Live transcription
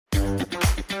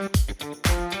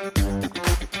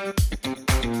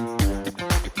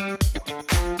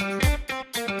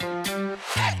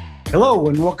Hello,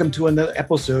 and welcome to another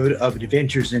episode of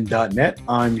Adventures in .NET.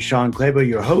 I'm Sean Kleba,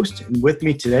 your host, and with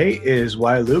me today is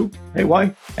Wai Lu. Hey,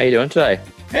 Wai. How you doing today?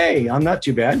 Hey, I'm not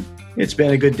too bad. It's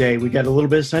been a good day. We got a little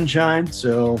bit of sunshine,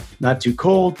 so not too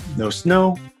cold, no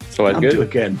snow. So I'm doing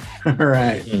good. All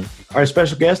right. Our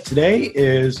special guest today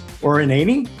is Oren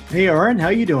Aney. Hey, Oren, how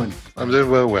you doing? I'm doing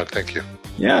well, thank you.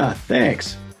 Yeah,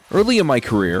 thanks. Early in my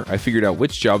career, I figured out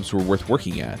which jobs were worth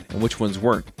working at and which ones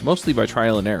weren't, mostly by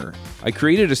trial and error. I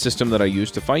created a system that I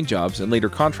used to find jobs and later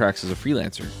contracts as a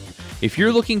freelancer. If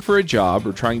you're looking for a job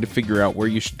or trying to figure out where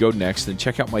you should go next, then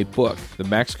check out my book, The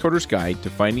Max Coder's Guide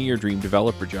to Finding Your Dream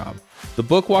Developer Job. The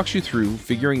book walks you through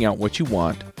figuring out what you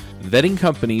want, vetting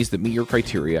companies that meet your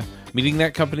criteria, meeting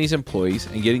that company's employees,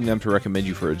 and getting them to recommend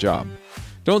you for a job.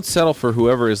 Don't settle for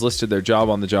whoever has listed their job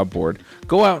on the job board.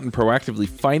 Go out and proactively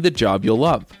find the job you'll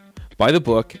love. Buy the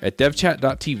book at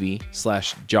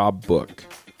devchat.tv/jobbook.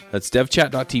 That's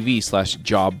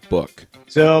devchat.tv/jobbook.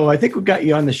 So I think we got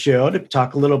you on the show to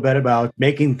talk a little bit about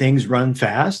making things run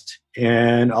fast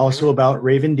and also about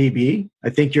RavenDB. I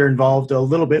think you're involved a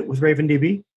little bit with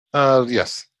RavenDB.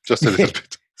 Yes, just a little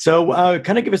bit. So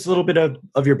kind of give us a little bit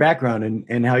of your background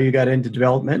and how you got into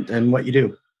development and what you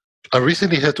do. I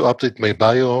recently had to update my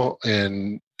bio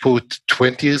and put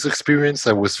 20 years experience.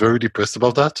 I was very depressed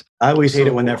about that. I always hate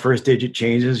it when that first digit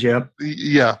changes. Yep.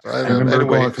 Yeah. I remember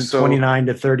going from 29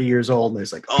 to 30 years old, and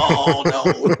it's like, oh, no.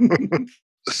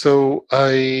 So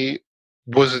I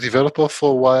was a developer for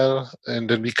a while and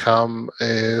then become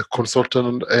a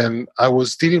consultant. And I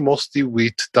was dealing mostly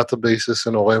with databases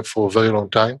and ORM for a very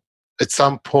long time. At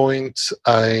some point,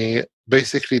 I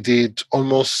basically did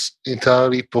almost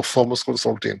entirely performance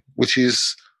consulting, which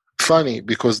is funny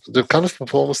because the kind of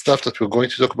performance stuff that we're going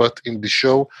to talk about in the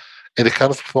show and the kind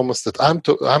of performance that I'm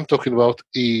talking about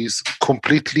is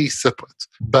completely separate.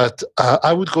 But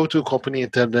I would go to a company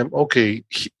and tell them, okay,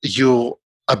 you're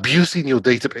abusing your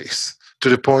database to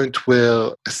the point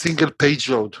where a single page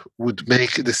load would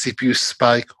make the CPU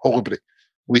spike horribly,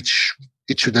 which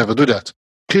it should never do that.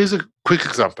 Here's a quick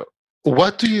example.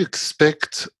 What do you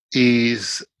expect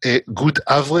is a good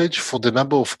average for the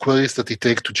number of queries that it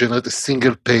takes to generate a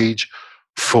single page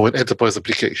for an enterprise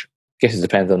application? I guess it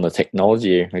depends on the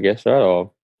technology, I guess, right?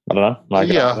 Or I don't know.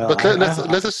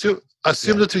 Let's assume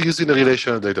that you're using a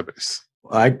relational database.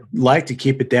 I'd like to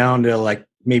keep it down to like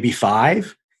maybe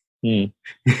 5.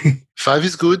 5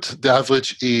 is good. The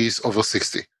average is over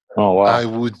 60. Oh, wow. I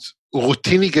would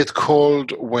routinely get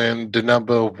called when the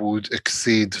number would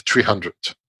exceed 300.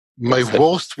 My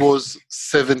worst was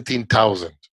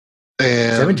 17,000.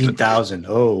 17,000.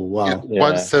 Oh, wow.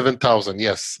 Yeah. 17,000,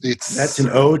 yes. That's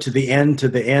an O to the N to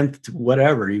the nth,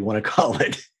 whatever you want to call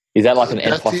it. Is that like an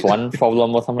N+1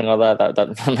 problem or something like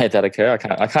that made that occur? I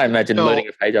can't imagine loading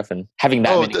a page off and having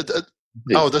that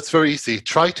many. That's very easy.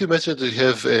 Try to imagine that you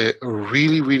have a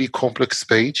really, really complex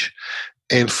page.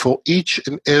 And for each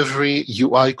and every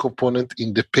UI component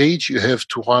in the page, you have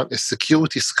to run a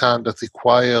security scan that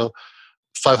requires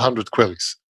 500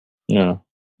 queries. Yeah.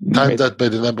 Time that by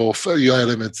the number of UI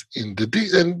elements in the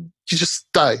and you just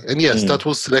die. And yes, that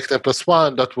was select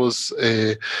N+1. That was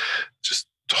just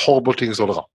horrible things all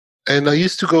around. And I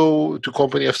used to go to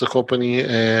company after company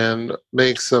and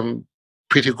make some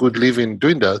pretty good living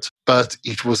doing that. But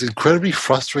it was incredibly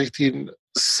frustrating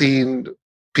seeing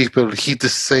people hit the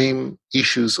same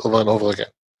issues over and over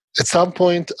again. At some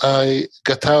point, I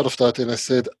got tired of that and I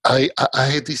said, I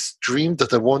had this dream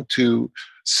that I want to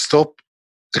stop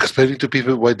explaining to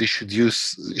people why they should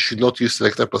not use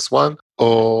select N+1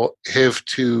 or have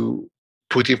to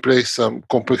put in place some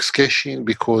complex caching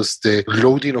because the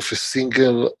loading of a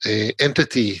single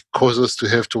entity causes us to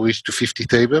have to reach to 50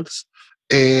 tables.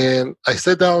 And I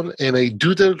sat down and I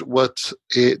doodled what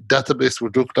a database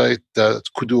would look like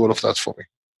that could do all of that for me.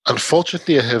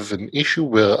 Unfortunately, I have an issue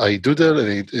where I doodle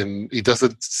and it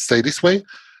doesn't stay this way.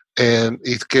 And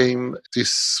it came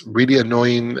this really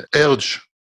annoying urge.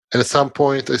 And at some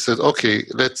point I said, okay,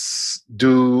 let's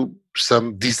do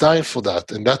some design for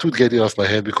that. And that would get it off my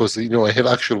head because, I have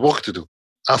actual work to do.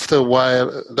 After a while,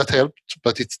 that helped,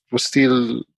 but it was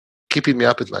still keeping me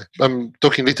up at night. I'm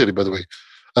talking literally, by the way.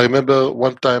 I remember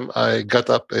one time I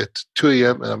got up at 2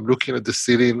 a.m. and I'm looking at the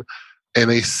ceiling and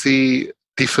I see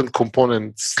different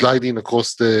components sliding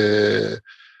across the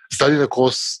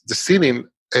ceiling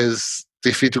as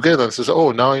they fit together. And says,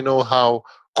 oh, now I know how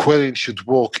querying should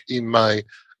work in my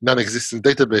non-existent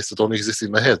database that only exists in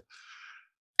my head.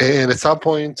 And at some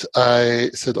point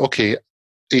I said, okay,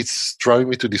 it's driving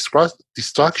me to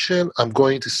distraction. I'm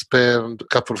going to spend a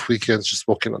couple of weekends just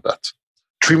working on that.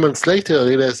 3 months later, I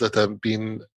realized that I've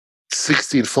been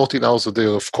 16, 14 hours a day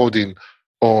of coding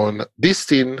on this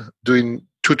thing, doing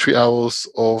 2-3 hours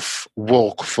of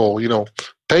work for,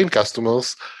 paying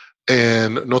customers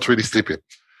and not really sleeping.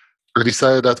 I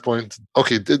decided at that point,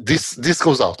 okay, this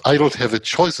goes out. I don't have a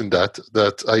choice in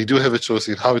that I do have a choice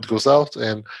in how it goes out,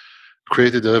 and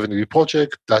created the RavenDB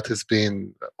project. That has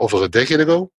been over a decade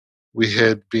ago. We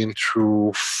had been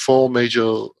through 4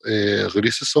 major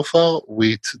releases so far,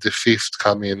 with the 5th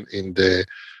coming in the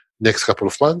next couple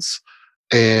of months.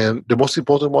 And the most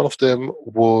important one of them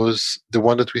was the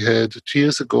one that we had 2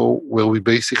 years ago, where we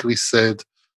basically said,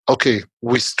 okay,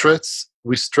 we stretch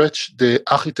the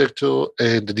architecture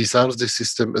and the design of the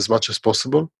system as much as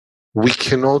possible. We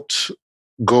cannot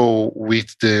go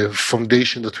with the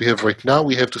foundation that we have right now.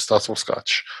 We have to start from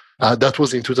scratch. That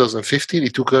was in 2015.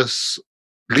 It took us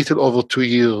little over 2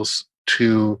 years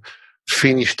to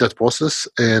finish that process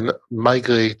and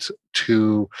migrate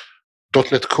to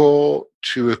 .NET Core,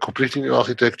 to a completely new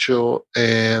architecture.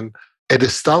 And at the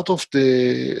start of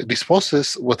this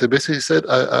process, what I basically said,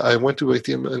 I went to my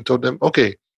team and told them,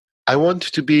 okay, I want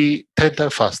to be 10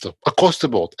 times faster across the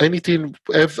board. Anything,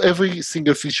 every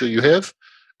single feature you have,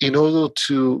 in order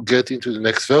to get into the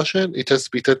next version, it has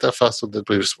to be 10 times faster than the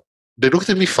previous one. They looked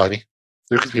at me funny.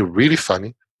 They looked at me really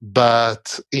funny.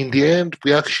 But in the end,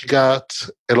 we actually got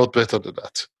a lot better than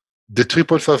that. The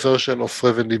 3.5 version of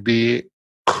RavenDB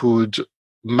could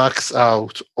max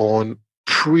out on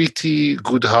pretty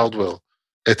good hardware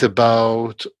at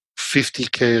about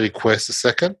 50K requests a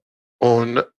second.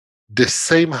 On the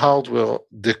same hardware,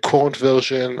 the current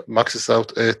version maxes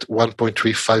out at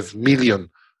 1.35 million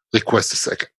requests a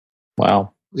second.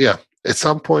 Wow. Yeah. At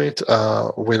some point,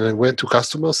 when I went to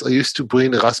customers, I used to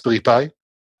bring a Raspberry Pi,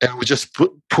 and we just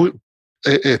plug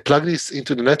this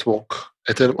into the network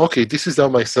and tell them, okay, this is now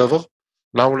my server.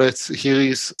 Now here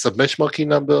is some benchmarking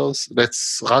numbers.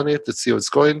 Let's run it. Let's see how it's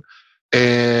going.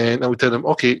 And I would tell them,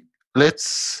 okay,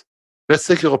 let's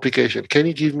take your application. Can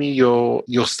you give me your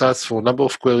stats for number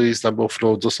of queries, number of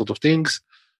loads, those sort of things?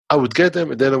 I would get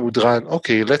them, and then I would run,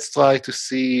 okay, let's try to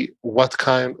see what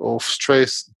kind of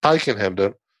stress Pi can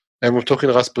handle. And we're talking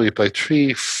Raspberry Pi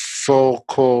 3, 4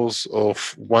 cores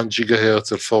of 1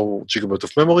 gigahertz and 4 gigabytes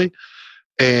of memory.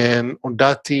 And on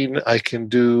that thing, I can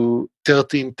do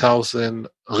 13,000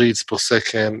 reads per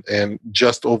second and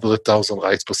just over 1,000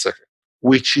 writes per second,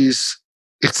 which is,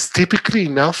 it's typically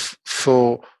enough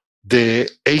for the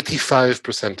 85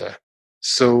 percentile.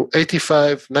 So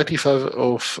 85, 95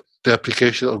 of the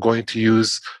application are going to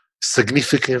use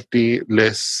significantly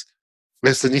less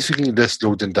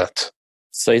load than that.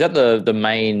 So is that the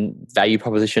main value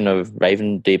proposition of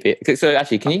RavenDB? So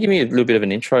actually, can you give me a little bit of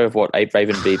an intro of what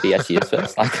RavenDB actually is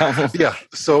first? Yeah,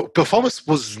 so performance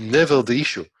was never the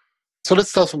issue. So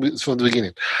let's start from the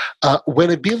beginning. When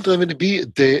I built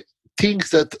RavenDB, the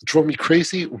things that drove me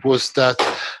crazy was that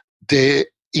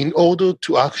in order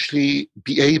to actually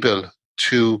be able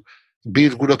to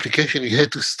build good application, you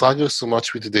had to struggle so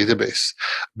much with the database,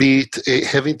 be it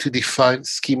having to define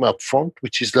schema up front,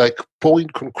 which is like pouring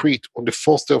concrete on the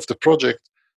first day of the project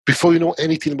before you know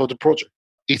anything about the project.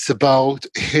 It's about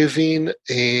having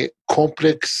a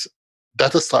complex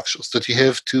data structures that you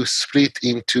have to split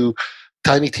into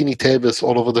tiny, teeny tables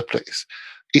all over the place.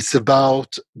 It's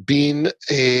about being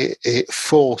a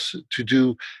force to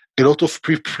do a lot of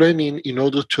pre-planning in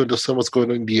order to understand what's going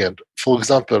on in the end. For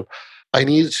example, I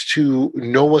need to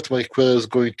know what my query is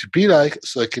going to be like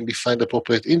so I can define the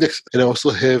appropriate index. And I also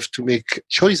have to make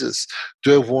choices.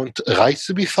 Do I want writes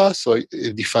to be fast, so I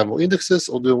define more indexes,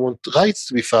 or do I want writes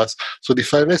to be fast, so I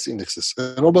define less indexes,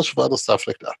 and a whole bunch of other stuff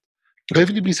like that.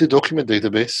 RavenDB is a document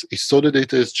database. It stores the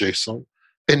data as JSON.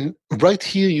 And right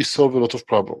here, you solve a lot of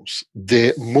problems.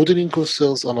 The modeling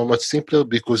concerns are now much simpler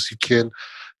because you can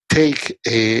take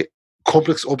a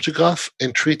complex object graph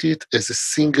and treat it as a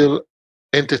single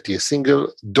entity, a single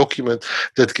document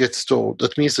that gets stored.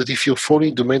 That means that if you're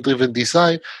following domain-driven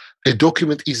design, a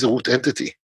document is a root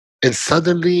entity. And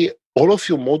suddenly, all of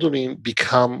your modeling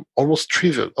become almost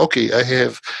trivial. Okay, I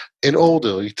have an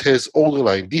order. It has order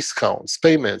line, discounts,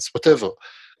 payments, whatever.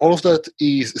 All of that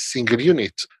is a single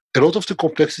unit. A lot of the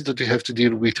complexity that you have to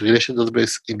deal with relational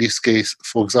database, in this case,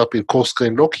 for example,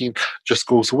 coarse-grained locking, just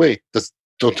goes away. That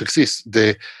don't exist.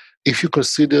 If you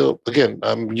consider, again,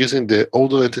 I'm using the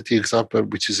order entity example,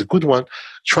 which is a good one,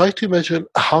 try to imagine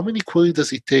how many queries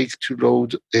does it take to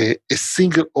load a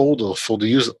single order for the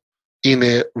user in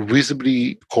a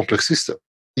reasonably complex system.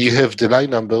 You have the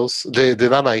line numbers, the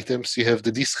line items, you have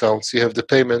the discounts, you have the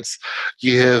payments,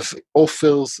 you have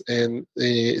offers and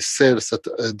sales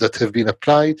that have been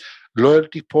applied,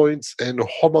 loyalty points, and a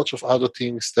whole bunch of other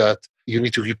things that you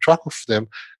need to keep track of them.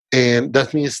 And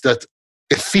that means that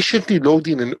efficiently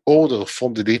loading an order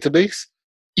from the database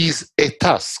is a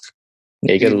task.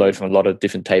 Yeah, you get a load from a lot of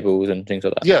different tables and things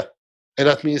like that. Yeah. And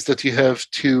that means that you have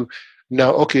to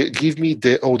now, okay, give me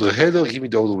the order header, give me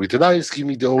the order with the lines, give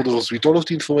me the orders with all of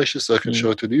the information so I can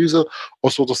show it to the user, all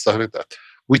sorts of stuff like that.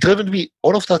 With RavenDB,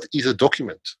 all of that is a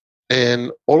document.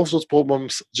 And all of those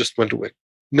problems just went away.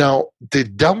 Now, the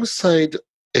downside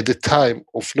at the time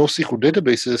of NoSQL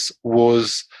databases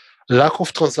was lack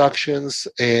of transactions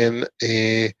and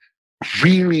a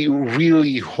really,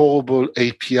 really horrible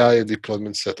API and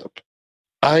deployment setup.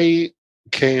 I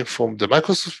came from the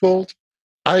Microsoft world.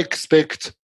 I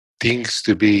expect things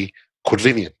to be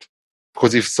convenient.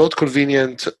 Because if it's not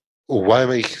convenient, why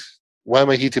am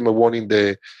I hitting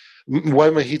why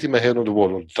am I hitting my head on the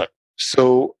wall all the time?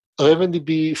 So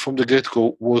RavenDB from the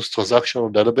get-go was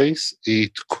transactional database.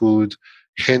 It could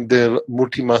handle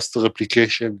multi-master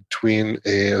replication between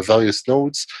various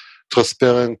nodes,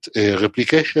 transparent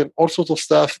replication, all sorts of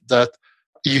stuff that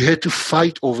you had to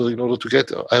fight over in order to get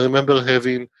there. I remember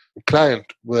having a client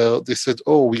where they said,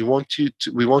 "Oh, we want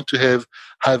to have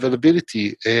high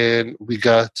availability, and we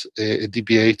got a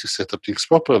DBA to set up things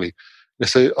properly." And I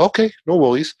say, "Okay, no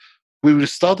worries. We will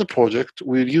start the project.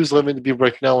 We'll use RavenDB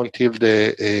right now until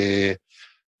the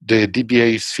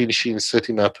DBA is finishing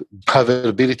setting up high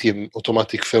availability and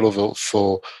automatic failover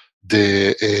for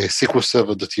the SQL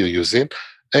Server that you're using,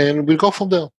 and we'll go from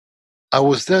there." I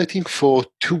was there, I think, for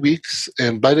 2 weeks,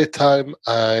 and by the time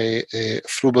I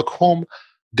flew back home,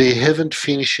 they haven't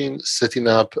finished setting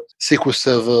up SQL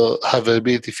Server high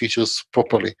availability features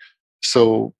properly.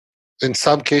 So in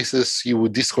some cases, you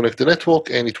would disconnect the network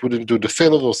and it wouldn't do the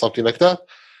failover or something like that.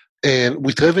 And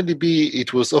with RavenDB,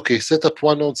 it was, okay, set up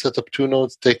one node, set up two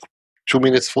nodes, take 2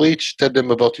 minutes for each, tell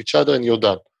them about each other, and you're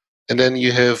done. And then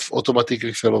you have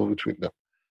automatically failover between them.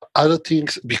 Other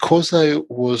things, because I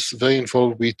was very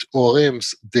involved with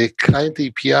ORMs, the client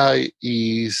API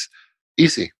is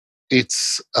easy.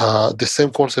 It's the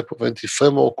same concept of entity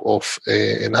framework of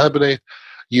an Hibernate.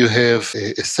 You have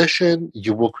a session,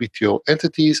 you work with your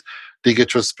entities, they get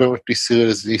transparently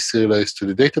serialized to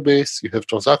the database, you have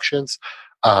transactions,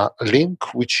 a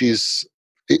link, which is,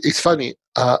 it's funny,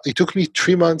 it took me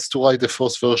 3 months to write the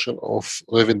first version of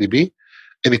RavenDB,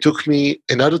 and it took me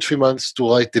another 3 months to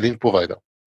write the link provider.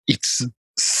 It's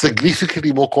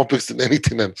significantly more complex than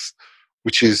anything else,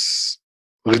 which is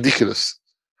ridiculous.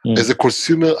 As a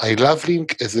consumer, I love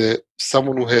Link. As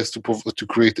someone who has to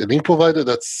create a link provider,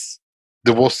 that's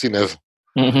the worst thing ever.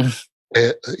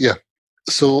 Yeah.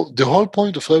 So the whole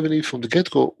point of RavenDB from the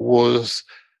get-go was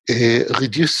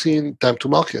reducing time to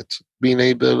market,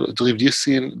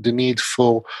 reducing the need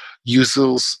for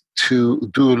users to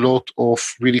do a lot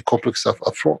of really complex stuff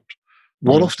upfront.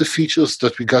 One of the features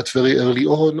that we got very early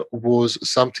on was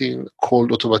something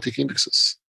called automatic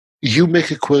indexes. You make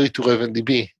a query to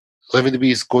RavenDB.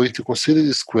 RavenDB is going to consider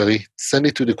this query, send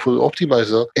it to the query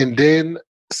optimizer, and then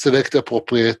select the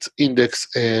appropriate index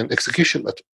and execution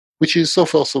method, which is so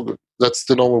far so good. That's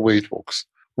the normal way it works.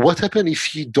 What happens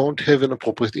if you don't have an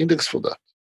appropriate index for that?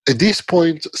 At this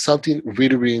point, something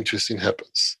really, really interesting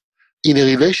happens. In a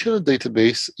relational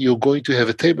database, you're going to have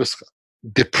a table scan.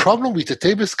 The problem with the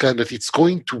table scan is that it's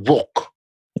going to work.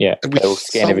 Yeah, it will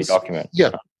scan every document.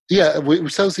 Yeah.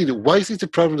 Which sounds silly. Why is it a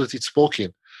problem that it's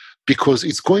working? Because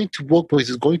it's going to work, but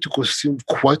it's going to consume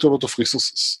quite a lot of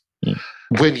resources.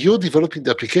 When you're developing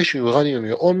the application, you're running on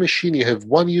your own machine, you have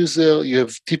one user, you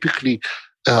have typically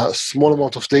a small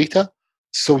amount of data,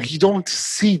 so you don't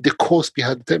see the cost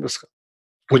behind the table scan.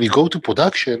 When you go to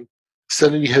production,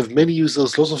 suddenly you have many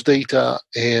users, lots of data,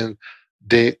 and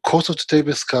the cost of the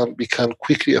table scan become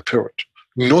quickly apparent.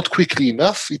 Not quickly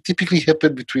enough. It typically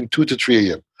happens between 2 to 3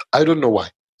 a.m. I don't know why.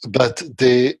 But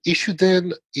the issue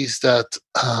then is that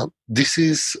this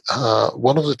is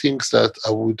one of the things that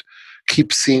I would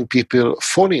keep seeing people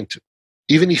fall into.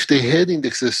 Even if they had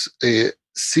indexes, a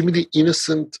seemingly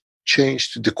innocent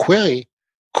change to the query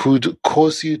could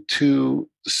cause you to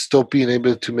stop being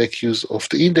able to make use of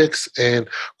the index and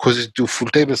cause you to do full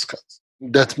table scans.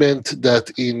 That meant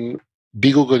that in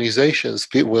big organizations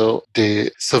where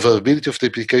the survivability of the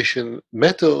application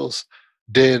matters,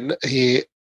 then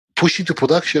pushing to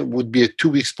production would be a 2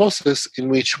 weeks process in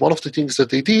which one of the things that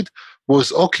they did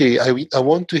was, okay, I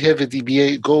want to have a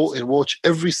DBA go and watch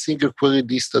every single query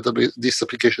this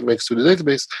application makes to the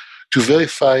database to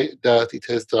verify that it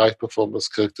has the right performance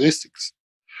characteristics.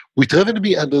 With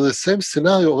RavenDB, under the same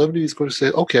scenario, RavenDB is going to say,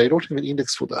 okay, I don't have an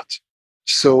index for that.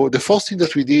 So the first thing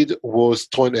that we did was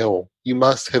throw an error. You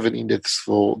must have an index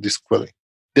for this query.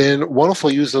 Then one of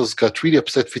our users got really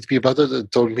upset with me about it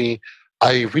and told me,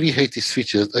 I really hate these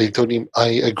features. I told him, I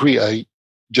agree. I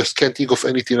just can't think of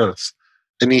anything else.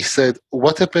 And he said,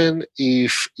 what happened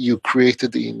if you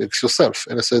created the index yourself?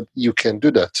 And I said, you can do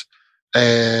that.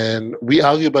 And we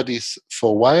argued about this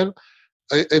for a while.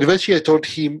 And eventually I told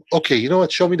him, okay, you know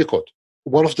what, show me the code.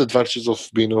 One of the advantages of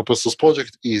being an open source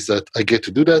project is that I get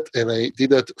to do that. And I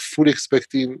did that fully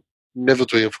expecting never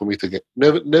to hear from it again.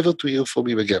 Never to hear from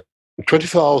him again.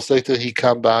 24 hours later, he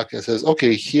came back and says,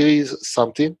 okay, here is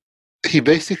something. He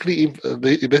basically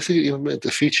implemented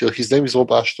a feature. His name is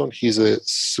Rob Ashton. He's a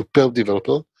superb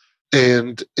developer.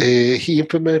 And he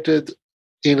implemented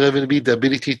in RavenDB the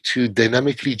ability to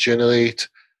dynamically generate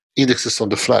indexes on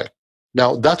the fly.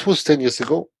 Now, that was 10 years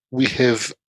ago. We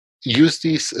have used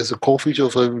this as a core feature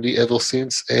of RavenDB ever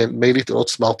since and made it a lot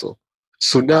smarter.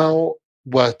 So now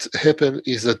what happened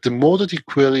is that the more that you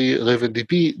query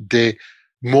RavenDB, the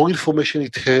more information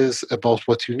it has about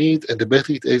what you need, and the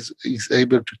better it is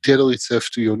able to tailor itself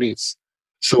to your needs.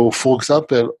 So, for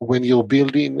example, when you're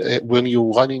running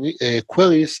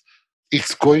queries,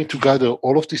 it's going to gather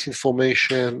all of this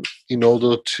information in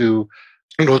order to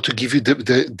give you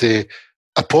the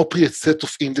appropriate set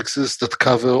of indexes that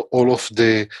cover all of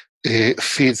the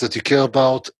fields that you care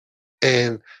about,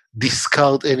 and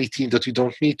discard anything that you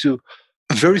don't need to.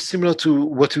 Very similar to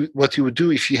what you would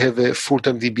do if you have a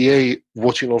full-time DBA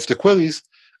watching all of the queries,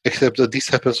 except that this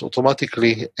happens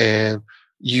automatically and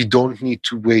you don't need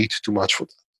to wait too much for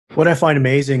that. What I find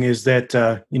amazing is that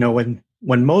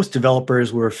when most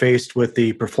developers were faced with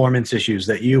the performance issues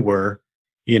that you were,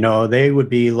 they would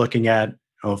be looking at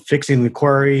fixing the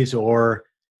queries or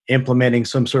implementing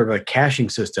some sort of a caching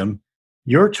system.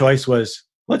 Your choice was,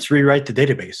 let's rewrite the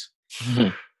database.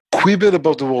 Quibble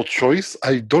about the word choice.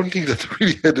 I don't think that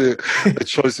really had a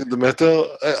choice in the matter.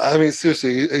 I mean,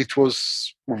 seriously, it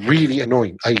was really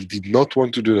annoying. I did not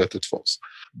want to do that at first.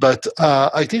 But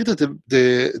I think that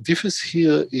the difference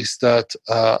here is that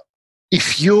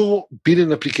if you build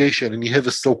an application and you have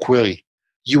a slow query,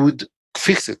 you would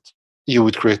fix it. You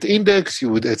would create the index, you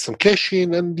would add some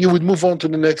caching, and you would move on to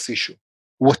the next issue.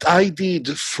 What I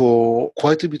did for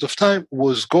quite a bit of time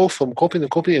was go from company to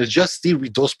company and just deal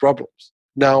with those problems.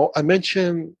 Now, I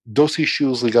mentioned those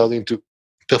issues regarding to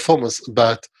performance,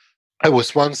 but I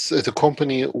was once at a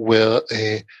company where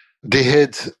they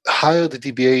had hired a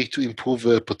DBA to improve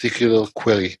a particular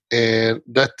query. And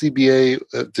that DBA,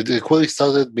 the query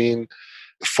started being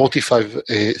 45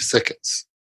 seconds.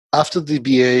 After the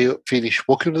DBA finished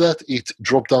working on that, it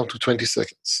dropped down to 20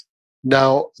 seconds.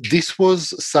 Now, this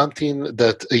was something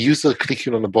that a user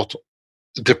clicking on a button.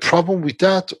 The problem with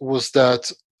that was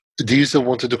that the user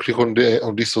wanted to click on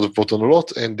this sort of button a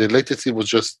lot, and the latency was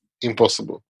just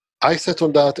impossible. I sat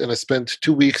on that and I spent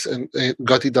 2 weeks and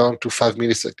got it down to 5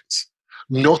 milliseconds.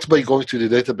 Not by going to the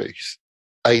database.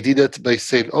 I did it by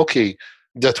saying, okay,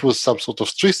 that was some sort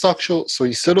of tree structure. So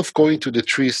instead of going to the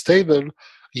trees table,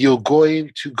 you're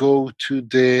going to go to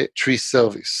the tree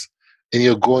service and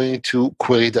you're going to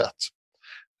query that.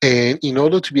 And in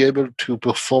order to be able to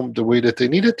perform the way that I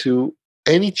needed to,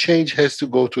 any change has to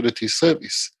go to the tree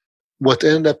service. What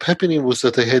ended up happening was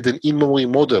that I had an in-memory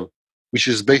model, which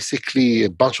is basically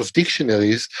a bunch of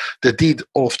dictionaries that did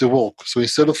all of the work. So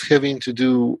instead of having to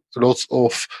do lots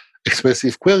of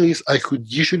expensive queries, I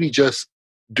could usually just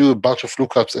do a bunch of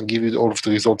lookups and give you all of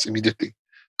the results immediately.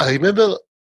 I remember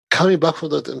coming back from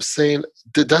that and saying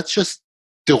that that's just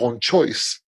the wrong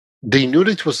choice. They knew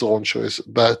that it was the wrong choice,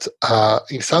 but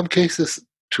in some cases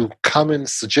to come and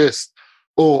suggest,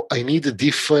 oh, I need a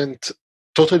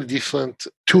totally different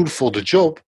tool for the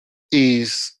job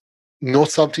is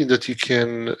not something that you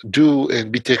can do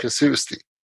and be taken seriously.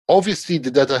 Obviously,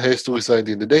 the data has to reside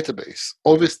in the database.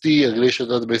 Obviously, a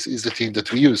relational database is the thing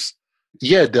that we use.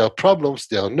 Yeah, there are problems,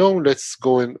 they are known, let's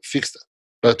go and fix them.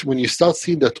 But when you start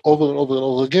seeing that over and over and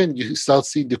over again, you start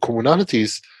seeing the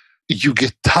commonalities, you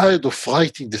get tired of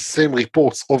writing the same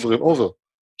reports over and over.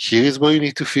 Here is where you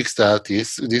need to fix that,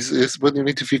 this is where you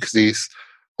need to fix this,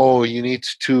 or you need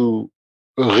to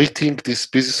rethink this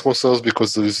business process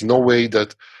because there is no way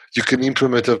that you can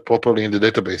implement it properly in the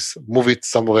database. Move it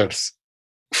somewhere else.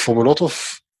 From a lot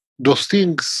of those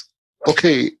things,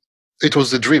 okay, it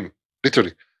was a dream,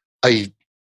 literally. I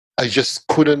just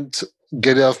couldn't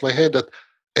get it out of my head that,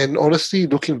 and honestly,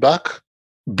 looking back,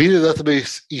 building a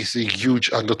database is a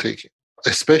huge undertaking,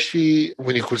 especially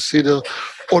when you consider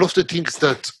all of the things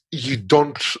that you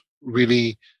don't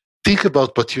really think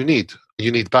about, but you need.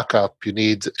 You need backup. You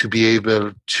need to be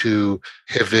able to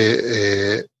have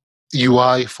a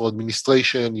UI for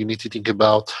administration. You need to think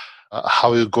about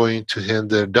how you're going to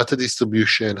handle data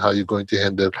distribution, how you're going to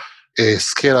handle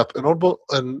scale up,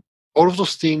 and all of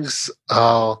those things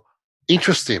are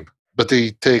interesting, but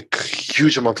they take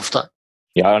huge amount of time.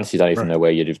 Yeah, I honestly don't even know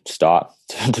where you'd start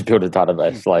to build a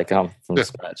database from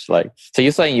scratch. So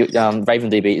you're saying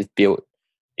RavenDB is built.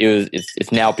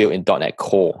 It's now built in .NET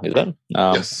Core, is it?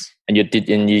 Yes. And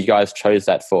you guys chose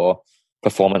that for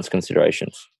performance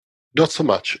considerations. Not so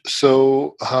much.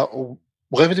 So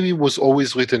RavenDB was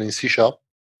always written in C#.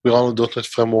 We run a .NET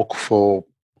framework for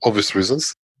obvious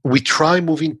reasons. We try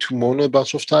moving to Mono a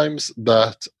bunch of times,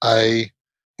 but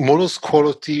Mono's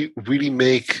quality really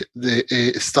make the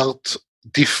start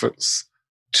difference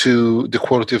to the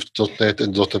quality of .NET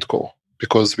and .NET Core,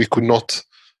 because we could not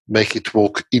make it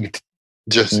work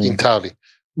entirely.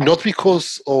 Not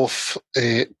because of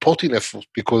porting effort,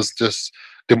 because just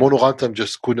the Mono runtime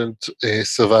just couldn't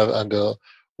survive under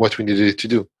what we needed it to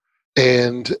do.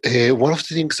 And one of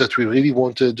the things that we really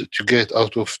wanted to get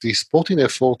out of this porting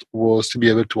effort was to be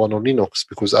able to run on Linux,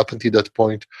 because up until that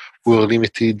point, we were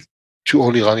limited to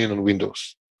only running on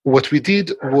Windows. What we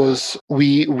did was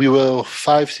we were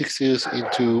 5-6 years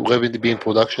into RavenDB in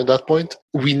production at that point.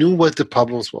 We knew what the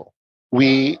problems were.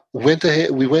 We went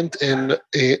and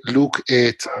looked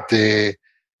at the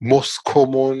most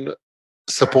common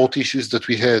support issues that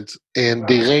we had, and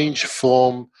they range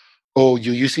from, you're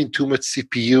using too much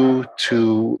CPU,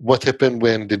 to what happened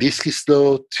when the disk is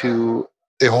slow, to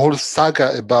a whole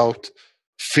saga about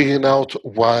figuring out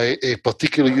why a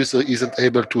particular user isn't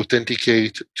able to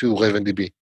authenticate to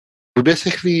RavenDB. We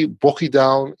basically broke it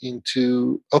down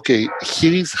into, okay,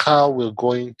 here is how we're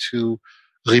going to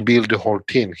rebuild the whole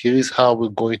thing. Here is how we're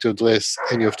going to address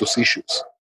any of those issues.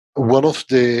 One of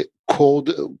the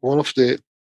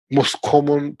most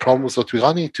common problems that we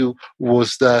ran into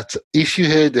was that if you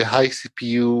had a high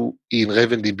CPU in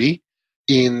RavenDB,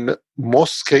 in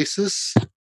most cases,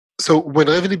 so when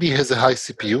RavenDB has a high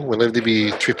CPU, when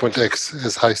RavenDB 3.x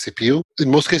has high CPU,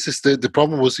 in most cases the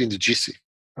problem was in the GC.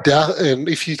 And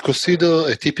if you consider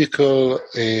a typical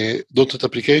 .NET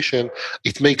application,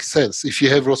 it makes sense. If you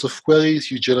have lots of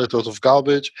queries, you generate a lot of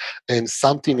garbage, and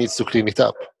something needs to clean it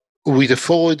up. With the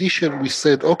 4 edition, we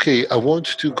said, okay, I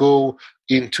want to go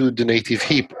into the native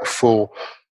heap for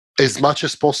as much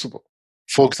as possible.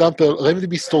 For example,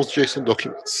 RavenDB stores JSON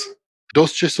documents.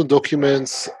 Those JSON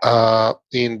documents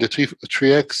in the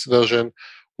 3x version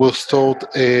were stored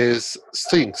as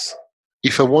strings.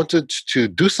 If I wanted to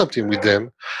do something with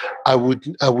them, I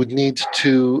would need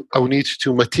to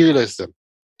materialize them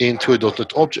into a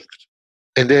 .NET object,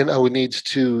 and then I would need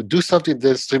to do something,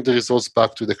 then stream the results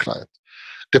back to the client.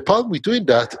 The problem with doing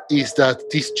that is that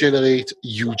this generates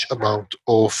huge amount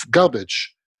of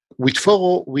garbage. With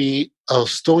Foro, we are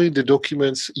storing the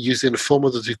documents using a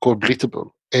format that we call Blittable,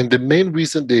 and the main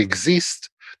reason they exist,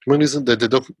 the main reason that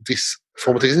this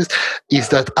format exists, is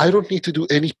that I don't need to do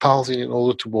any parsing in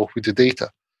order to work with the data.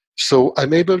 So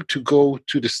I'm able to go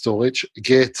to the storage,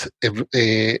 get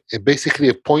basically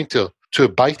a pointer to a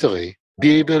byte array,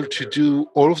 be able to do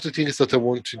all of the things that I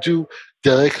want to do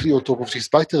directly on top of this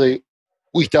byte array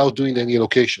without doing any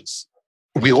allocations.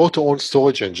 We wrote our own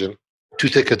storage engine to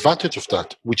take advantage of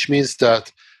that, which means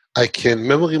that I can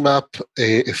memory map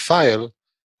a file,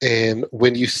 and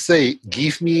when you say,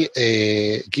 give me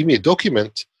a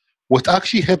document, what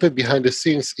actually happened behind the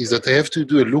scenes is that I have to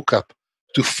do a lookup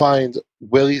to find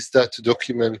where is that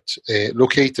document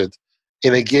located,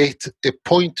 and I get a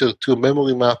pointer to a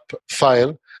memory map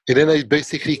file, and then I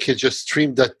basically can just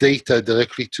stream that data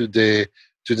directly to the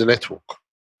network,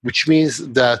 which means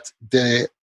that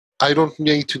I don't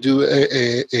need to do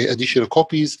additional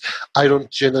copies. I don't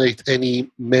generate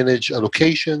any managed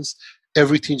allocations.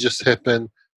 Everything just happens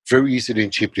very easily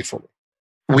and cheaply for me.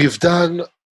 We've done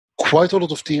quite a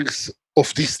lot of things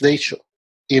of this nature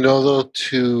in order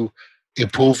to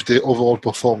improve the overall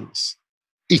performance.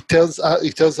 It turns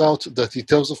out that in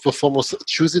terms of performance,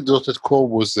 choosing .NET Core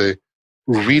was a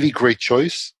really great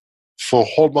choice for a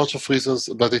whole bunch of reasons,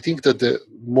 but I think that the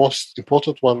most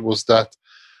important one was that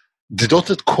the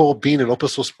 .NET Core being an open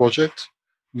source project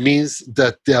means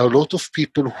that there are a lot of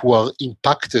people who are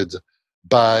impacted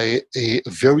by a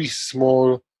very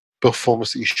small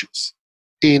performance issues.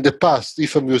 In the past,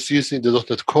 if I was using the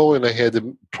 .NET Core and I had a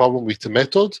problem with the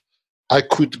method, I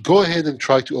could go ahead and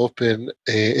try to open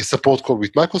a support call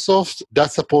with Microsoft.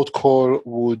 That support call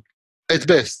would, at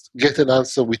best, get an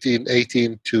answer within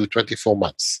 18 to 24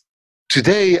 months.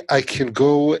 Today, I can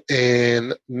go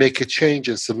and make a change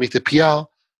and submit a PR.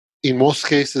 In most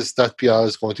cases, that PR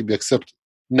is going to be accepted.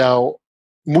 Now,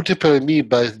 multiply me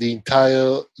by the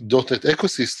entire .NET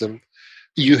ecosystem,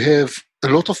 you have a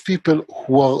lot of people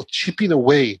who are chipping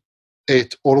away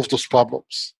at all of those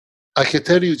problems. I can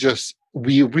tell you just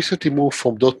we recently moved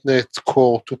from .NET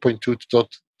Core 2.2 to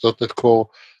 .NET Core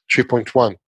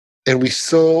 3.1. And we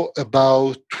saw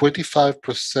about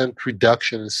 25%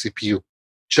 reduction in CPU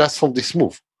just from this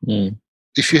move.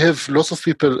 If you have lots of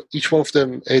people, each one of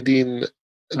them add in,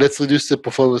 let's reduce the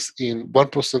performance in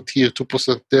 1% here,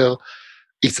 2% there,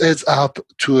 it adds up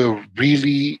to a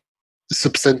really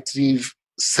substantive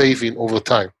saving over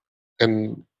time.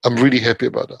 And I'm really happy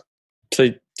about that. So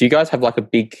do you guys have like a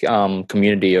big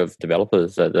community of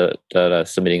developers that are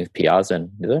submitting PRs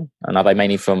in, is it? And are they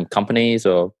mainly from companies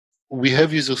or? We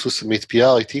have users who submit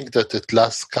PR. I think that at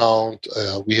last count,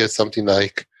 we had something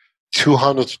like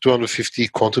 200 to 250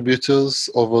 contributors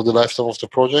over the lifetime of the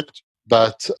project.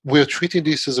 But we're treating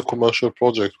this as a commercial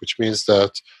project, which means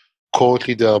that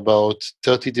currently there are about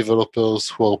 30 developers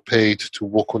who are paid to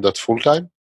work on that full time.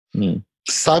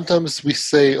 Sometimes we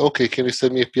say, okay, can you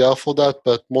send me a PR for that?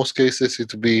 But most cases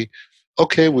it will be,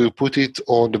 okay, we'll put it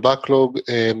on the backlog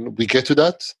and we get to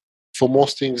that. For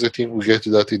most things, I think we get to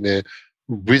that in a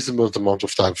reasonable amount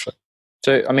of time frame.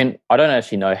 So, I mean, I don't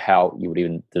actually know how you would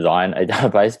even design a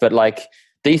database, but like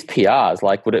these PRs,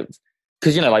 like would it,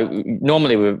 because, you know, like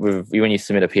normally when you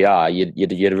submit a PR,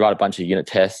 you'd write a bunch of unit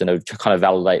tests and it would kind of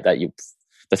validate that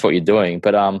that's what you're doing.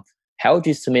 But how would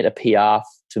you submit a PR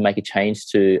to make a change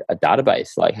to a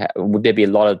database? Like, would there be a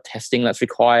lot of testing that's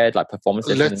required, like performance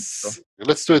testing?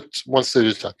 Let's do it one stage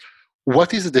at a time.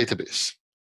 What is a database?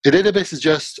 A database is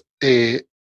just a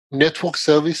network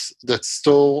service that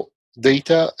store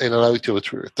data and allow you to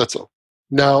retrieve it. That's all.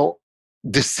 Now,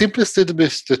 the simplest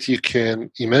database that you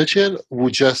can imagine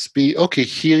would just be, okay,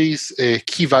 here is a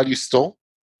key value store.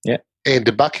 Yeah. And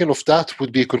the backend of that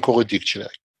would be a concurrent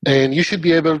dictionary. And you should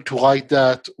be able to write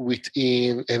that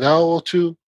within an hour or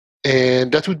two,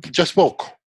 and that would just work.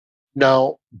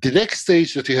 Now, the next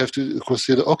stage that you have to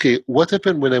consider, okay, what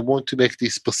happens when I want to make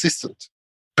this persistent?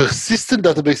 Persistent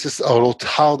databases are a lot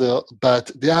harder,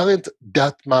 but they aren't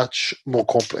that much more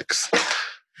complex.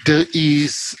 There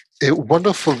is a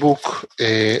wonderful book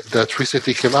that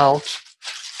recently came out.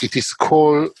 It is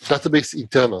called Database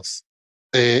Internals.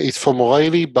 It's from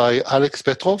O'Reilly by Alex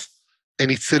Petrov,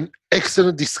 and it's an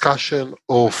excellent discussion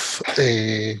of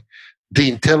the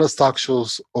internal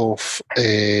structures of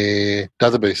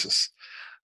databases.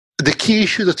 The key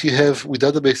issue that you have with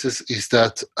databases is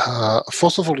that,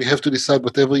 first of all, you have to decide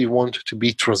whatever you want to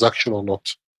be transactional or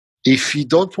not. If you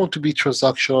don't want to be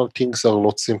transactional, things are a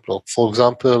lot simpler. For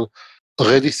example,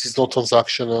 Redis is not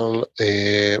transactional.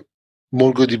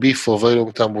 MongoDB for a very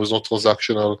long time was not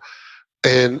transactional.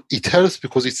 And it helps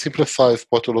because it simplifies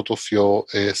quite a lot of your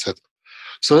setup.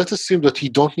 So let's assume that you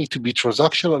don't need to be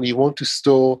transactional and you want to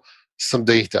store some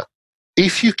data.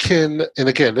 If you can, and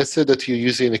again, let's say that you're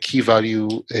using a key value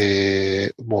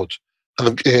mode,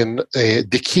 and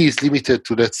the key is limited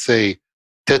to, let's say,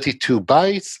 32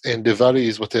 bytes, and the value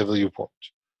is whatever you want.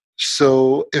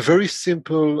 So a very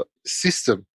simple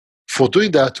system for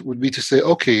doing that would be to say,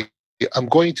 okay, I'm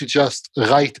going to just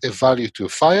write a value to a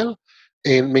file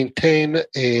and maintain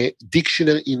a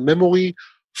dictionary in memory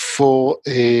for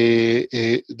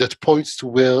that points to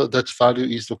where that value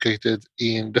is located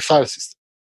in the file system.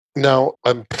 Now,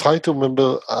 I'm trying to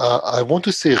remember, I want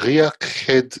to say Riak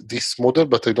had this model,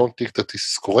 but I don't think that this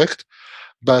is correct.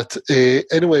 But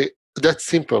anyway, that's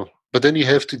simple. But then you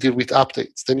have to deal with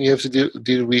updates. Then you have to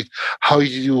deal with how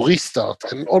you restart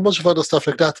and all bunch of other stuff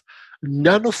like that,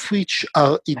 none of which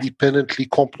are independently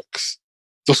complex.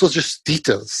 Those are just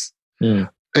details.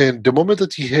 And the moment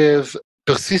that you have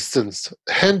persistency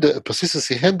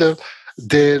handle,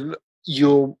 then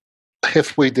you're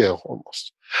halfway there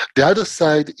almost. The other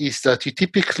side is that you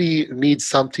typically need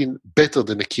something better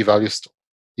than a key value store.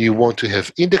 You want to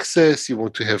have indexes, you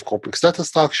want to have complex data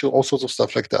structure, all sorts of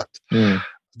stuff like that.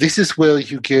 This is where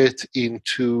you get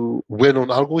into well-known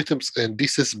algorithms, and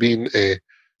this has been a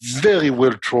very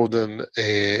well-trodden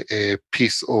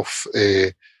piece of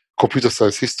computer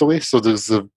science history. So there's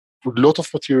a lot of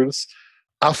materials.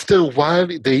 After a while,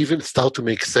 they even start to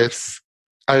make sense.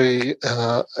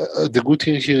 The good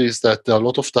thing here is that there are a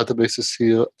lot of databases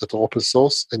here that are open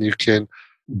source, and you can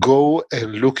go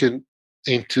and look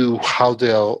into how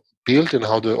they are built and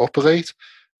how they operate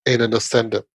and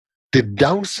understand them. The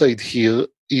downside here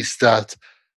is that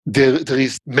there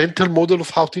is mental model of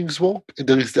how things work, and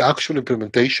there is the actual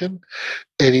implementation,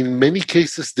 and in many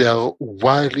cases they are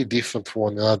wildly different from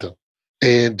one another.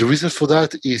 And the reason for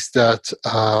that is that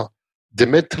the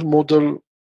mental model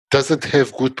doesn't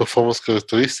have good performance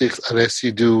characteristics unless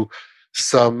you do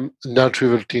some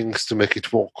non-trivial things to make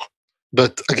it work.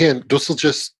 But again, those are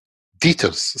just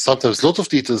details. Sometimes lots of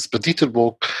details, but detailed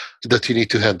work that you need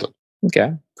to handle.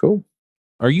 Okay, cool.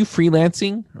 Are you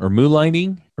freelancing or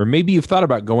moonlighting? Or maybe you've thought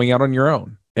about going out on your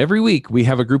own? Every week, we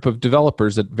have a group of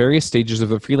developers at various stages of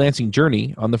the freelancing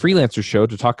journey on the Freelancer Show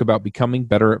to talk about becoming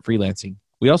better at freelancing.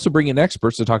 We also bring in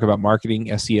experts to talk about marketing,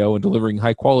 SEO, and delivering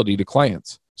high quality to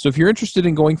clients. So if you're interested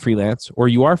in going freelance or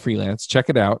you are freelance, check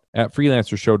it out at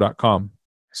freelancershow.com.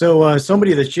 So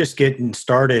somebody that's just getting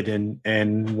started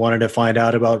and wanted to find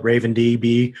out about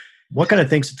RavenDB, what kind of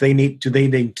things do they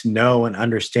need to know and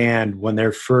understand when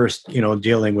they're first,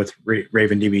 dealing with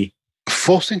RavenDB?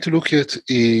 First thing to look at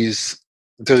is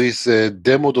there is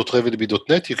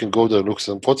demo.ravendb.net. You can go there and look at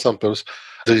some code samples.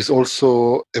 There is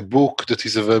also a book that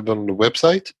is available on the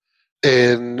website,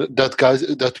 and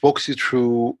that walks you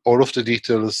through all of the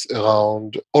details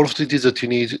that you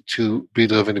need to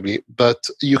build RavenDB. But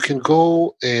you can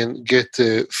go and get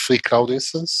a free cloud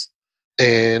instance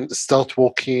and start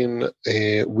working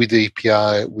with the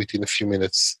API within a few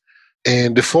minutes.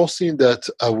 And the first thing that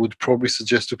I would probably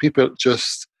suggest to people,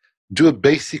 just do a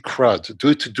basic CRUD, do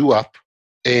it to do app,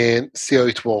 and see how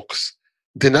it works.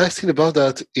 The nice thing about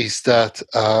that is that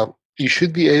you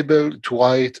should be able to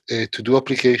write a to-do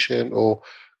application or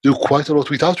do quite a lot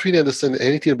without really understanding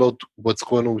anything about what's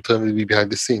going on with RavenDB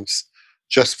behind the scenes,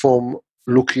 just from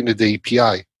looking at the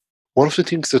API. One of the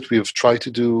things that we have tried to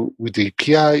do with the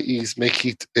API is make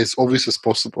it as obvious as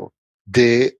possible.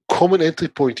 The common entry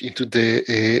point into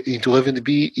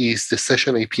RavenDB is the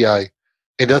session API.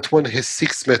 And that one has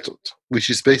 6 methods, which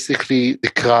is basically the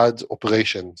CRUD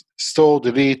operations. Store,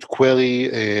 delete,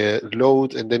 query,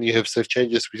 load, and then you have save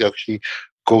changes, which actually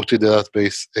go to the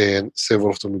database and save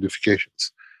all of the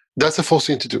modifications. That's the first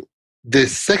thing to do. The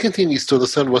second thing is to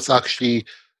understand what's actually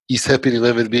is happening in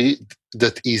RavenDB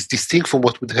that is distinct from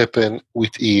what would happen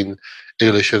within a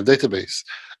relational database.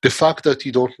 The fact that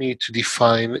you don't need to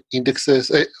define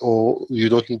indexes or you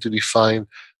don't need to define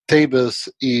tables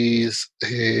is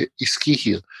key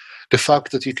here. The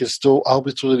fact that you can store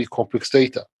arbitrarily complex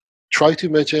data. Try to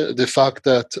imagine the fact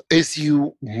that as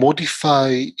you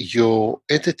modify your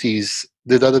entities,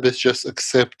 the database just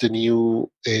accepts the new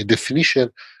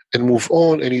definition and move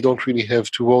on, and you don't really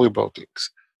have to worry about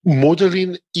things.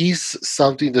 Modeling is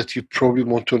something that you probably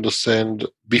want to understand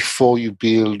before you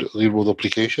build real-world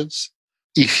applications.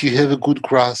 If you have a good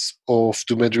grasp of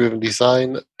domain-driven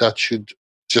design, that should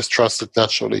just translate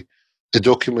naturally. The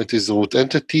document is the root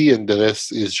entity, and the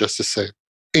rest is just the same.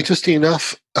 Interesting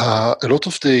enough, a lot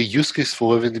of the use case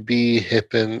for RavenDB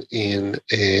happen in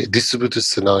distributed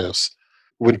scenarios.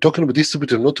 When talking about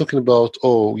distributed, I'm not talking about,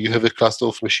 you have a cluster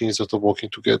of machines that are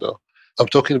working together. I'm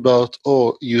talking about,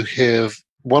 you have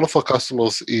one of our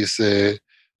customers is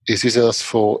using us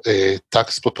for a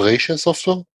tax preparation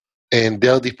software, and they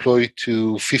are deployed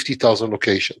to 50,000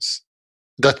 locations.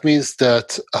 That means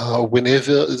that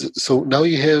so now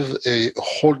you have a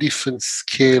whole different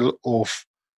scale of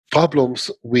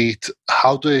problems with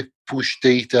how do I push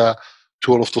data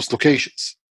to all of those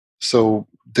locations. So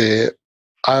the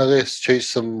IRS changed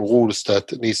some rules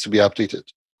that needs to be updated.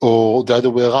 Or the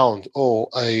other way around,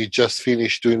 I just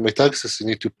finished doing my taxes, I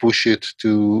need to push it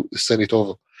to send it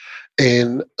over.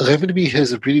 And RavenDB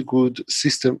has a really good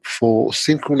system for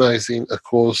synchronizing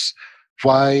across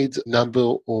wide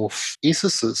number of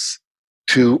instances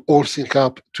to all sync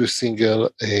up to a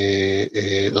single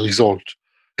result.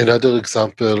 Another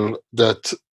example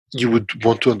that you would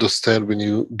want to understand when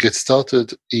you get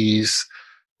started is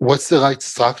what's the right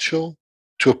structure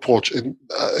to approach. And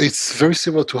it's very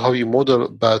similar to how you model,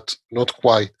 but not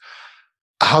quite.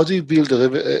 How do you build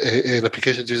an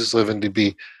application that uses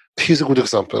RavenDB? Here's a good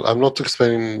example. I'm not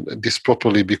explaining this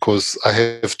properly because I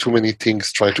have too many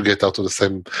things trying to get out of at the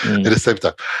same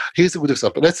time. Here's a good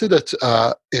example. Let's say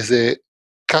that as a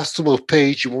customer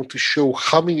page, you want to show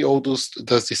how many orders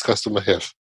does this customer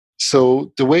have.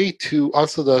 So the way to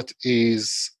answer that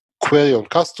is query on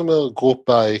customer, group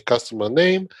by customer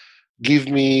name, give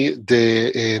me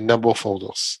the number of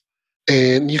orders.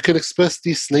 And you can express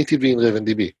this natively in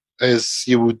RavenDB, as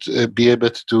you would be able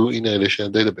to do in a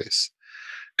relational database.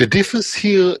 The difference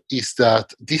here is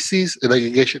that this is an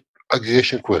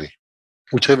aggregation query,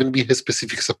 which RavenDB has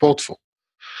specific support for.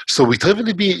 So with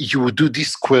RavenDB, you would do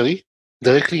this query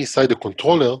directly inside the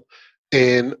controller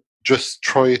and just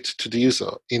throw it to the user.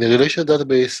 In a relational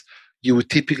database, you would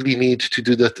typically need to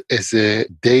do that as a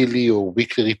daily or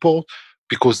weekly report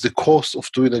because the cost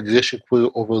of doing aggregation query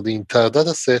over the entire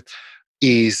data set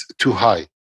is too high.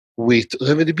 With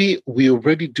RavenDB, we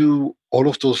already do all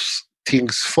of those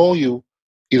things for you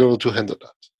in order to handle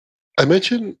that. I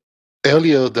mentioned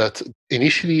earlier that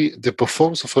initially the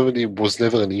performance of RavenDB was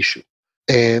never an issue.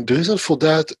 And the reason for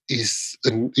that is,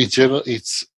 in general,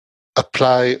 it's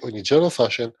apply in a general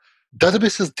fashion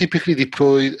Databases typically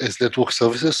deployed as network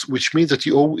services, which means that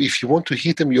if you want to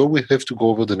hit them, you always have to go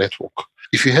over the network.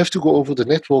 If you have to go over the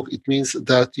network, it means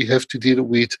that you have to deal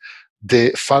with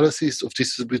the fallacies of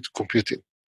distributed computing.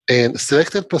 And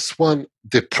Select N+1,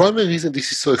 the primary reason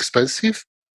this is so expensive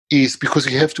is because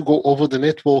you have to go over the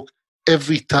network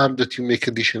every time that you make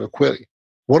additional query.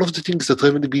 One of the things that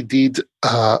RevenueDB did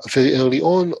very early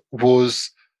on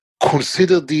was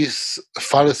consider these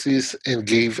fallacies and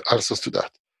gave answers to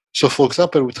that. So, for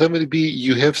example, with RevenueDB,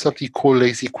 you have something called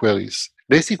lazy queries.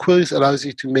 Lazy queries allows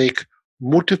you to make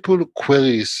multiple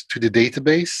queries to the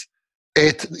database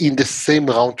in the same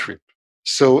round trip.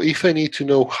 So if I need to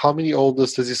know how many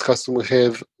orders does this customer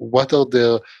have, what are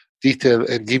their details,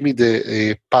 and give me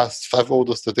the past 5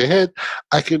 orders that they had,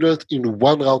 I can do it in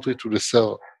one round trip to the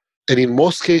server. And in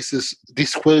most cases,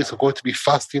 these queries are going to be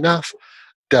fast enough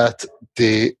that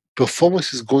the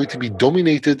performance is going to be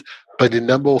dominated by the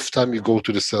number of times you go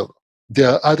to the server. There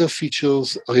are other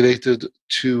features related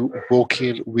to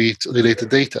working with related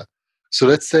data. So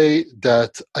let's say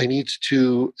that I need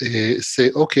to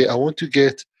say, okay, I want to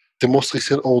get the most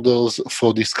recent orders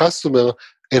for this customer,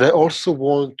 and I also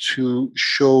want to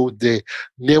show the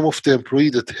name of the employee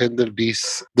that handled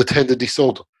this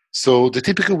order. So the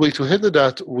typical way to handle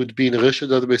that would be in a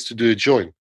relational database to do a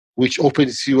join, which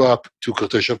opens you up to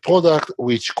Cartesian product,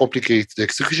 which complicates the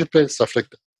execution plan, stuff like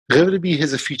that. RevenueDB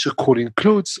has a feature called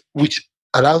includes, which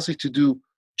allows you to do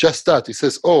just that. It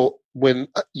says, when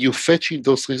you fetch in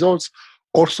those results,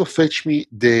 also fetch me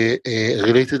the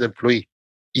related employee.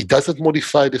 It doesn't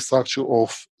modify the structure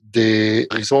of the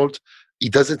result.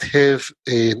 It doesn't have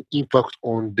an impact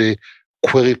on the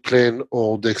query plan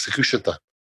or the execution time.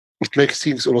 It makes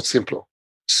things a lot simpler.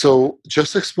 So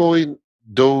just exploring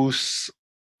those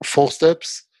 4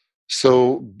 steps.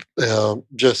 So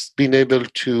just being able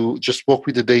to just work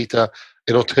with the data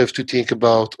and not have to think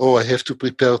about, I have to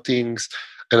prepare things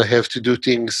and I have to do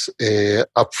things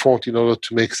upfront in order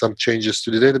to make some changes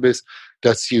to the database.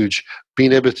 That's huge.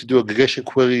 Being able to do aggregation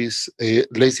queries,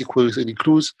 lazy queries, and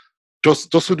includes,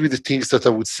 those would be the things that I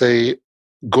would say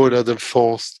go at them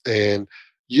first, and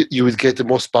you would get the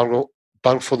most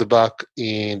bang for the buck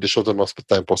in the shortest amount of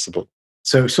time possible.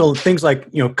 So things like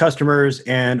customers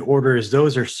and orders,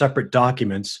 those are separate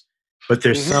documents, but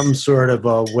there's some sort of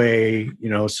a way,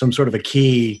 some sort of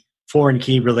a foreign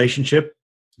key relationship.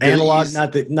 Analog,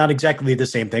 not exactly the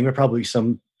same thing, but probably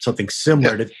something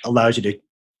similar that allows you to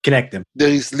connect them. There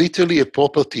is literally a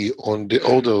property on the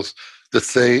orders that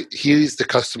say, here is the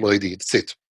customer ID, that's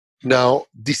it. Now,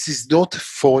 this is not a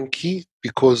foreign key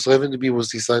because RevenueDB was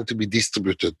designed to be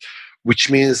distributed,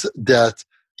 which means that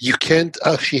you can't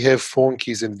actually have foreign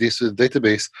keys in this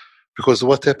database, because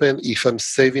what happens if I'm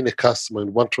saving a customer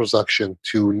in one transaction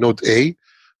to node A,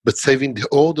 but saving the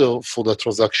order for that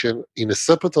transaction in a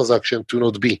separate transaction to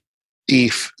node B?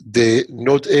 If the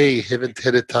node A haven't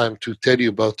had a time to tell you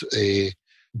about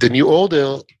the new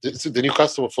order, the new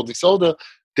customer for this order,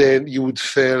 then you would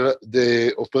fail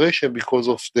the operation because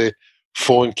of the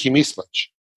foreign key mismatch.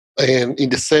 And in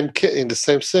the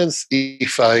same sense,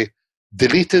 if I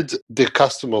deleted the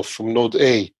customer from node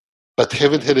A, but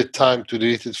haven't had a time to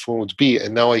delete it from node B,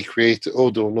 and now I create the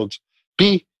order on node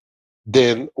B,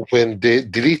 then when the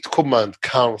delete command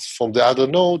comes from the other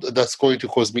node, that's going to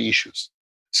cause me issues.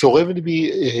 So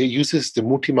RevenueDB uses the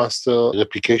multi-master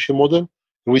replication model,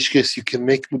 in which case you can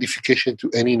make modification to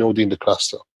any node in the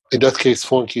cluster. In that case,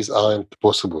 foreign keys aren't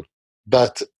possible.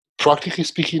 But practically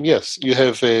speaking, yes, you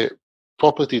have a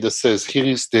property that says, here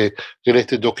is the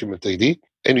related document ID,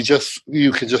 and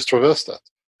you can just traverse that.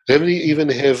 RevenueDB even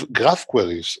have graph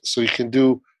queries, so you can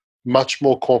do much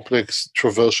more complex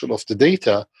traversal of the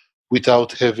data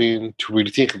without having to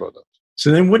really think about that.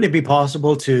 So then wouldn't it be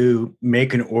possible to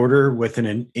make an order with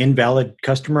an invalid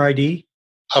customer ID?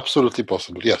 Absolutely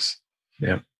possible, yes.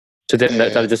 Yeah. So then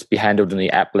that would just be handled in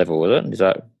the app level, would it? Is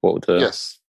that what the...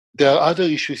 Yes. There are other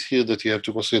issues here that you have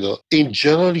to consider. In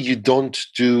general, you don't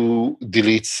do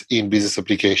deletes in business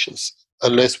applications,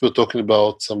 unless we're talking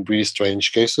about some really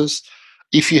strange cases.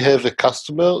 If you have a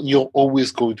customer, you're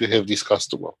always going to have this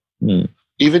customer.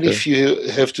 Even if you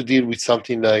have to deal with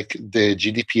something like the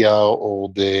GDPR or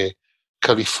the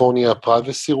California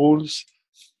privacy rules,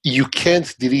 you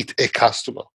can't delete a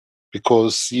customer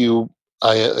because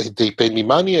they pay me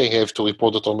money, I have to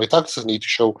report it on my taxes, I need to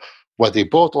show what they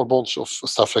bought, or a bunch of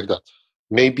stuff like that.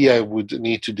 Maybe I would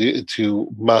need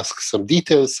to mask some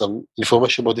details, some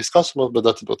information about this customer, but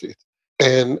that's about it.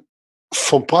 And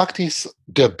from practice,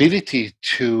 the ability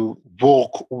to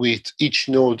work with each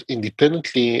node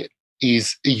independently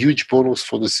is a huge bonus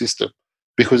for the system,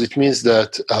 because it means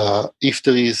that if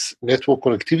there is network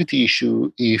connectivity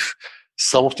issue, if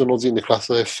some of the nodes in the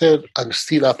cluster have failed and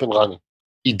still up and running.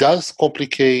 It does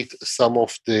complicate some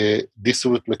of the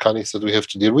distributed mechanics that we have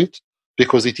to deal with,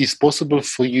 because it is possible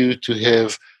for you to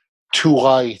have two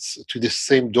writes to the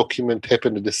same document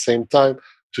happen at the same time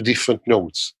to different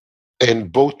nodes.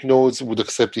 And both nodes would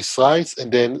accept these writes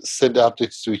and then send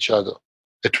updates to each other,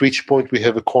 at which point we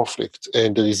have a conflict.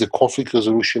 And there is a conflict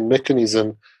resolution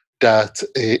mechanism that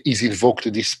is invoked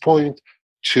at this point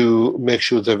to make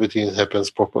sure that everything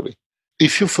happens properly.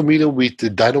 If you're familiar with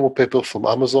the Dynamo paper from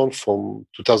Amazon from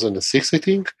 2006, I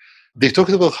think, they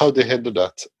talked about how they handle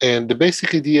that. And the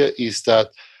basic idea is that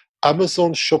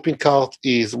Amazon shopping cart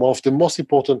is one of the most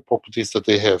important properties that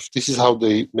they have. This is how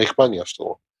they make money, after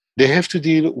all. They have to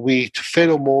deal with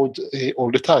failure mode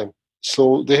all the time.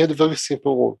 So they had a very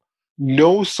simple rule.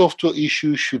 No software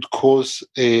issue should cause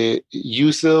a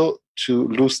user to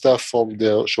lose stuff from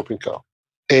their shopping cart.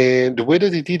 And the way that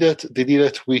they did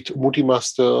that with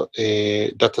multi-master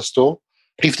data store.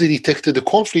 If they detected the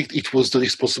conflict, it was the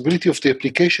responsibility of the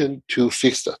application to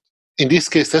fix that. In this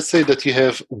case, let's say that you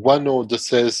have one node that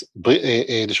says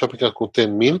the shopping cart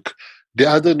contains milk. The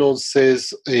other node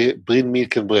says bring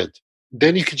milk and bread.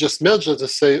 Then you can just merge that and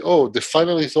say, oh, the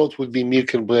final result would be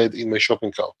milk and bread in my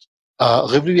shopping cart.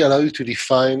 Revly allows you to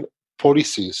define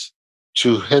policies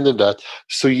to handle that.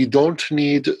 So you don't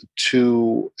need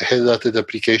to handle that at the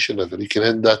application level. You can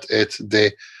handle that at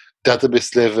the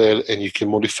database level, and you can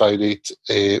modify it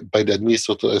by the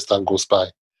administrator as time goes by.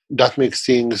 That makes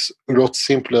things a lot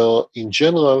simpler in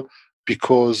general,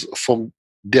 because from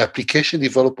the application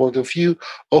developer point of view,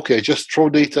 okay, just throw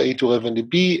data into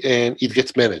RavenDB and it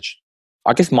gets managed.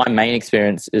 I guess my main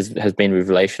experience has been with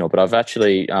Relational, but I've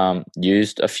actually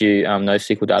used a few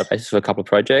NoSQL databases for a couple of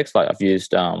projects. Like I've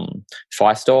used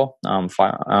Firestore and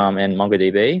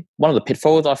MongoDB. One of the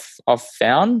pitfalls I've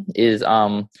found is,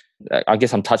 I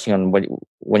guess I'm touching on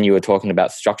when you were talking about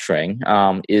structuring,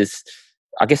 is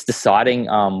I guess deciding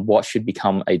what should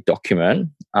become a document,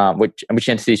 which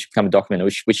entity should become a document,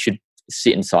 which should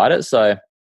sit inside it. So,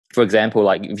 for example,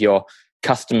 like if your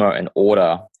customer and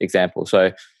order example,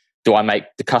 so do I make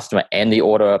the customer and the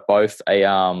order both a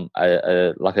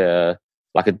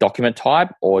document type,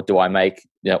 or do I make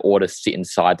order sit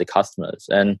inside the customers?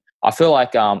 And I feel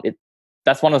like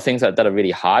that's one of the things that are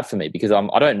really hard for me, because I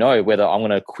don't know whether I'm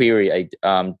going to query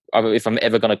if I'm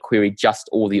ever going to query just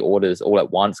all the orders all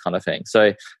at once, kind of thing.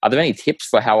 So, are there any tips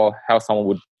for how someone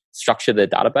would structure their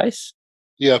database?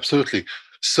 Yeah, absolutely.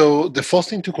 So the first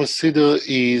thing to consider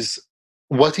is,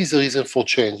 what is the reason for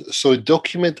change? So a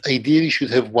document ideally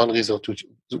should have one reason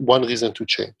to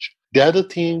change. The other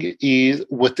thing is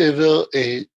whatever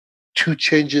two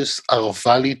changes are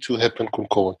valid to happen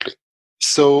concurrently.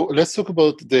 So let's talk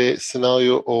about the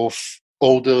scenario of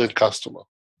order and customer.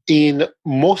 In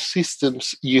most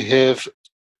systems, you have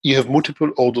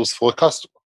multiple orders for a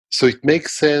customer. So it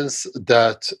makes sense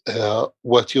that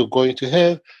what you're going to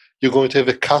have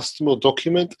a customer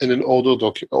document and an order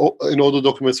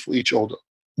documents for each order.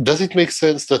 Does it make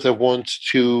sense that I want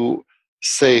to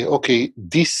say, okay,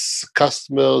 this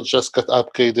customer just got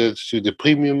upgraded to the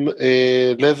premium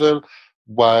level,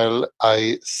 while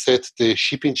I set the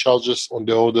shipping charges on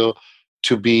the order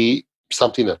to be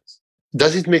something else?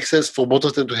 Does it make sense for both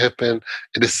of them to happen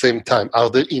at the same time? Are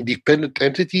they independent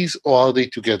entities, or are they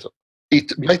together?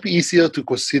 It might be easier to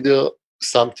consider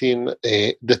something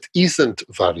that isn't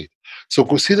valid. So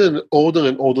consider an order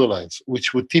and order lines,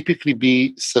 which would typically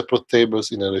be separate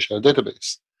tables in a relational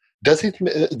database.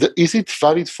 Is it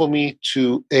valid for me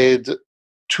to add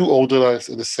two order lines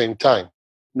at the same time?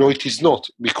 No, it is not,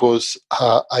 because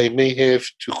I may have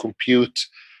to compute,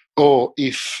 or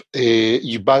if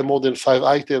you buy more than 5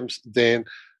 items, then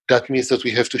that means that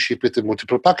we have to ship it in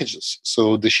multiple packages.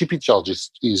 So the shipping charges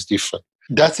is different.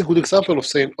 That's a good example of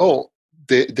saying,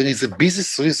 there is a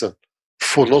business reason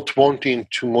for not wanting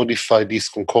to modify this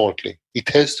concurrently. It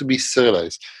has to be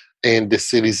serialized. And the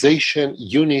serialization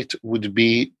unit would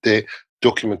be the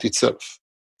document itself.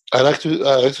 I like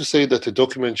to say that a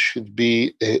document should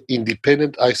be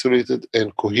independent, isolated,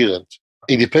 and coherent.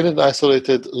 Independent,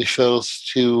 isolated refers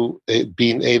to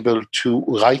being able to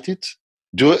write it.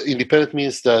 Independent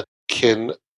means that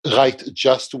can write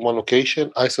just to one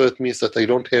location. Isolated means that I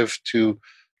don't have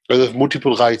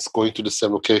multiple writes going to the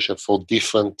same location for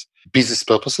different business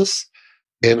purposes.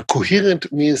 And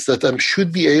coherent means that I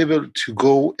should be able to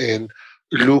go and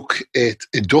look at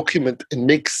a document and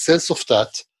make sense of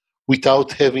that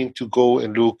without having to go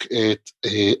and look at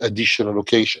additional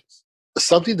locations.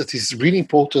 Something that is really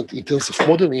important in terms of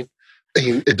modeling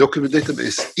in a document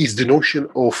database is the notion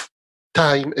of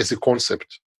time as a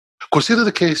concept. Consider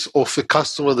the case of a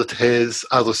customer that has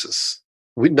addresses.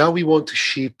 now we want to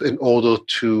ship an order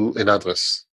to an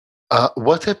address.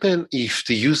 What happens if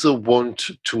the user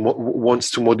wants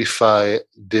to modify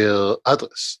their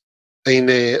address? In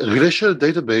a relational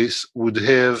database would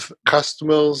have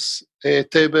customers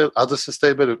table, addresses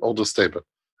table, and orders table,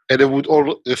 and they would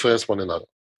all reference one another.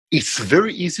 It's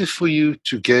very easy for you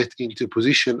to get into a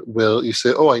position where you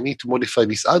say, I need to modify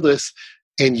this address,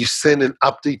 and you send an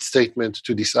update statement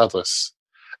to this address,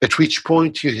 at which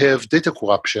point you have data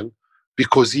corruption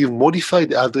because you modified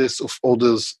the address of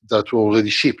orders that were already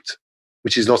shipped,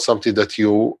 which is not something that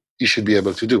you should be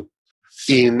able to do.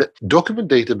 In document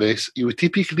database, you would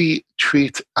typically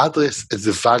treat address as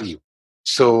a value.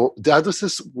 So the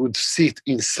addresses would sit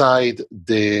inside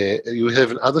you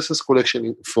have an addresses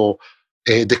collection for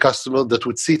the customer that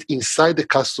would sit inside the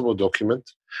customer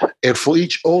document. And for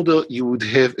each order, you would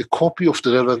have a copy of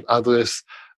the relevant address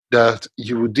that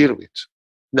you would deal with.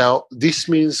 Now, this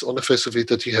means on the face of it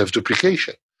that you have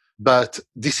duplication. But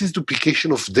this is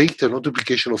duplication of data, not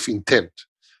duplication of intent.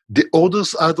 The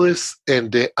order's address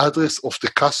and the address of the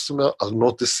customer are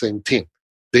not the same thing.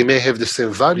 They may have the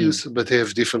same values, but they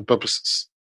have different purposes.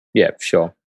 Yeah,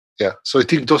 sure. Yeah, so I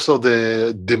think those are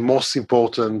the most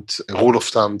important rule of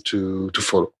thumb to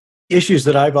follow. Issues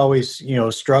that I've always,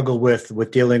 struggled with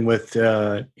dealing with,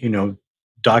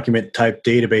 document type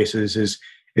databases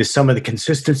is some of the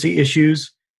consistency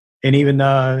issues, and even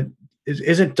don't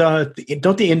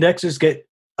the indexes get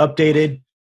updated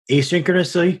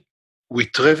asynchronously?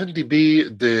 With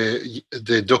RavenDB,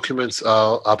 the documents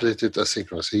are updated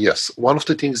asynchronously. Yes, one of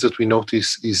the things that we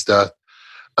notice is that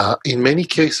in many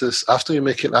cases, after you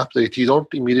make an update, you don't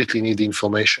immediately need the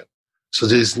information. So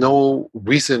there is no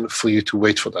reason for you to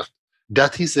wait for that.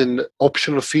 That is an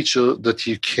optional feature that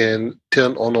you can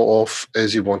turn on or off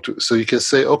as you want to. So you can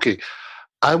say, okay,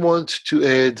 I want to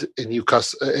add a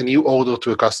new order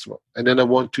to a customer, and then I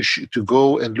want to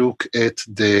go and look at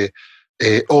the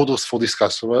orders for this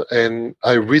customer, and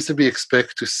I reasonably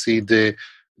expect to see the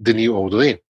new order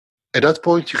in. At that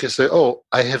point, you can say,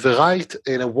 I have a right,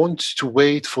 and I want to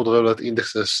wait for the relevant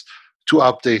indexes to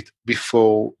update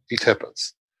before it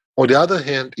happens. On the other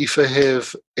hand, if I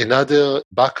have another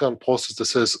background process that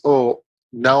says,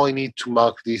 now I need to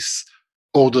mark this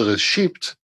order as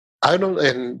shipped,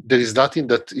 and there is nothing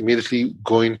that immediately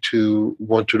going to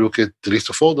want to look at the list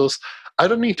of orders, I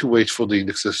don't need to wait for the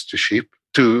indexes to ship,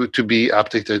 to be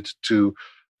updated to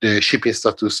the shipping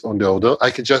status on the order.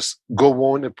 I can just go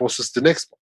on and process the next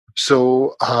one.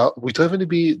 So with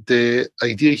RavenDB, the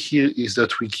idea here is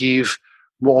that we give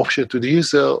more option to the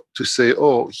user to say,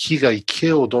 here I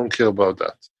care or don't care about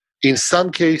that. In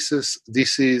some cases,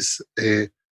 this is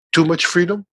too much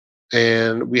freedom.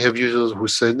 And we have users who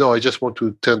say, no, I just want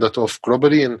to turn that off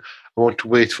globally, and I want to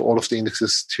wait for all of the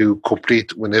indexes to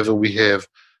complete whenever we have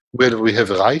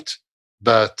a right.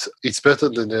 But it's better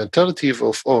than the alternative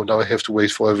of, now I have to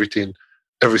wait for everything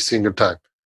every single time.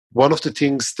 One of the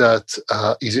things that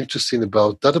is interesting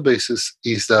about databases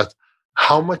is that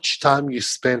how much time you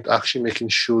spend actually making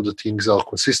sure that things are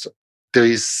consistent.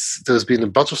 There's been a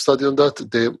bunch of study on that.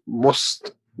 The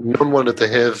most known one that I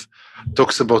have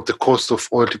talks about the cost of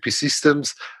OLTP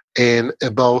systems, and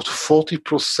about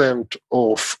 40%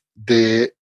 of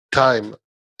the time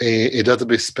a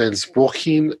database spends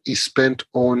working is spent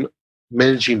on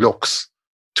managing locks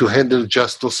to handle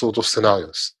just those sort of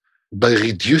scenarios. By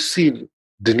reducing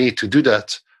the need to do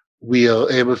that, we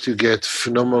are able to get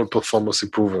phenomenal performance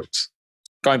improvements.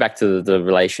 Going back to the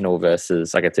relational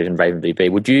versus, I guess, in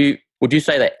RavenDB, would you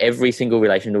say that every single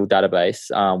relational database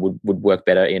would work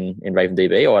better in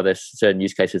RavenDB, or are there certain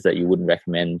use cases that you wouldn't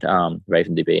recommend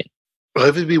RavenDB in?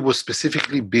 RavenDB was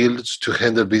specifically built to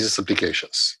handle business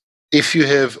applications. If you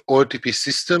have OLTP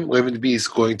system, RavenDB is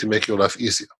going to make your life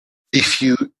easier. If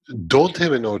you don't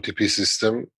have an OLTP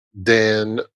system,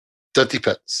 then that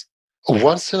depends.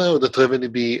 One scenario that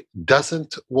RavenDB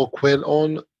doesn't work well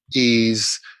on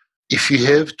is if you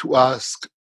have to ask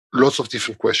lots of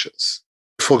different questions.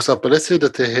 For example, let's say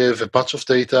that I have a bunch of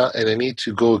data and I need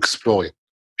to go exploring.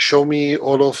 Show me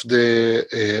all of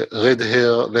the red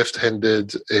hair,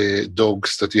 left-handed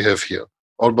dogs that you have here.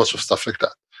 All bunch of stuff like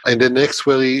that. And the next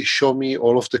query, show me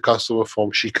all of the customers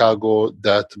from Chicago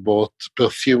that bought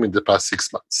perfume in the past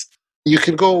 6 months. You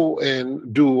can go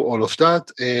and do all of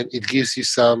that, and it gives you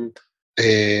some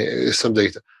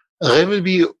data.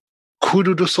 RavenDB could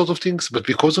do those sort of things, but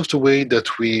because of the way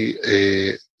that we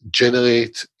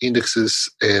generate indexes,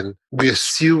 and we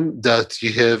assume that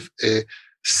you have a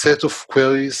set of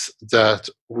queries that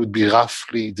would be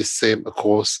roughly the same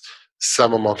across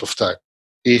some amount of time.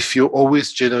 If you're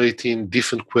always generating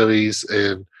different queries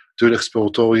and doing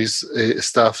exploratory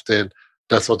stuff, then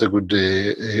that's not a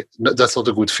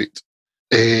good fit.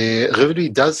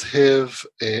 RavenDB does have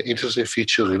an interesting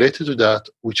feature related to that,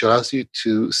 which allows you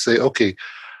to say, okay,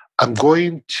 I'm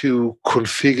going to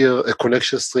configure a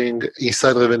connection string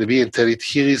inside RavenDB and tell it,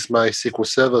 here is my SQL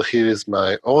Server, here is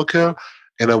my Oracle,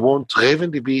 and I want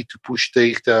RavenDB to push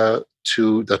data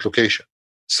to that location.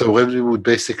 So RavenDB would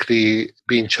basically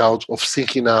be in charge of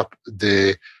syncing up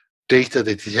the data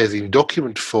that it has in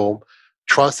document form,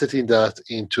 translating that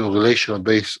into a relational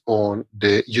based on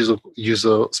the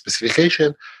user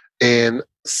specification, and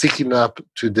syncing up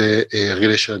to the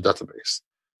relational database.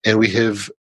 And we have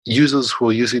users who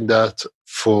are using that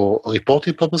for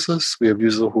reporting purposes. We have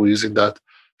users who are using that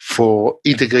for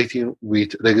integrating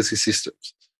with legacy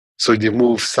systems. So they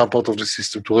move some part of the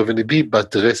system to RavenDB,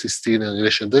 but the rest is still in a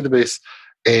relational database,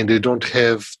 and they don't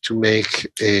have to make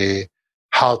a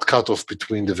hard cutoff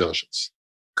between the versions.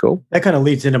 Cool. That kind of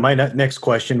leads into my next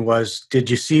question was, do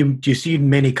you see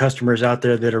many customers out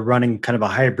there that are running kind of a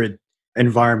hybrid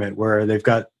environment where they've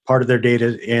got part of their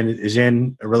data is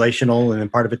in a relational and then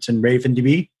part of it's in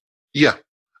RavenDB? Yeah.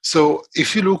 So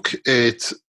if you look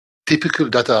at typical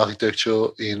data architecture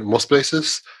in most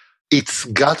places, it's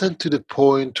gotten to the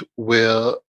point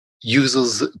where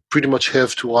users pretty much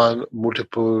have to run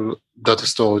multiple data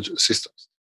storage systems.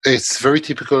 It's very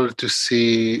typical to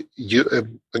see,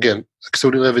 again,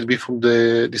 excluding RavenDB from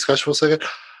the discussion for a second,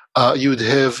 you would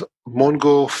have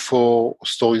Mongo for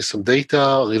storing some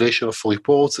data, Relational for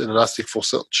reports, and Elastic for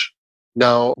search.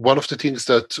 Now, one of the things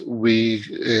that we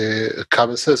come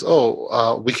and says,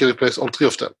 we can replace all three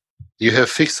of them. You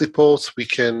have fixed reports, we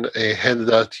can handle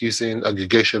that using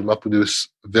aggregation MapReduce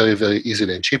very, very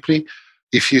easily and cheaply.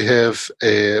 If you have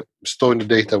storing the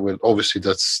data, well, obviously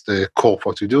that's the core of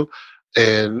what you do.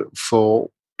 And for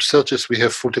searches, we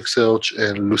have full text search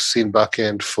and Lucene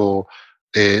backend for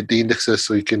the indexes,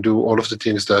 so you can do all of the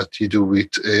things that you do with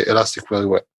Elastic very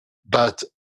well. But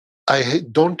I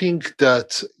don't think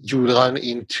that you will run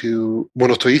into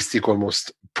monotheistic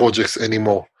almost projects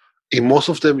anymore. In most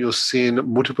of them, you're seeing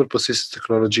multiple persistent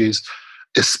technologies,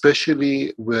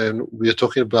 especially when we are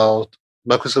talking about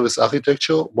microservice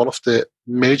architecture. One of the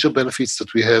major benefits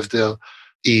that we have there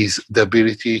is the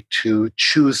ability to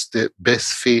choose the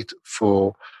best fit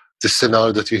for the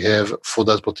scenario that you have for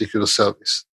that particular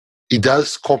service. It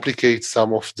does complicate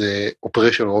some of the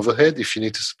operational overhead if you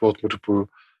need to support multiple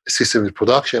systems in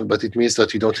production, but it means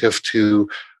that you don't have to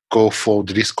go for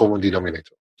the least common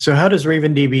denominator. So how does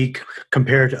RavenDB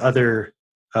compare to other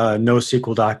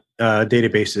NoSQL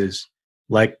databases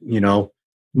like,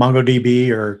 MongoDB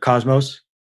or Cosmos?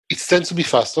 It tends to be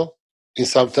faster. In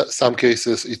some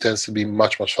cases, it tends to be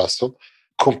much, much faster.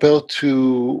 Compared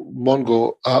to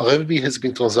Mongo, RavenDB has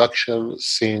been transactional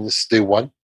since day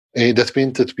one. And that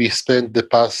means that we spent the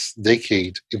past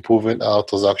decade improving our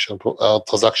transaction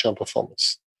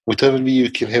performance. With RavenDB,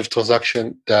 you can have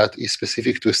transaction that is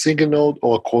specific to a single node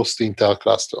or across the entire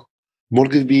cluster.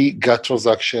 MongoDB got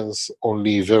transactions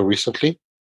only very recently,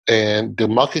 and the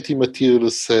marketing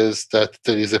material says that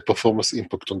there is a performance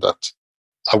impact on that.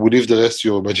 I will leave the rest to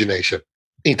your imagination.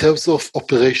 In terms of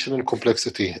operational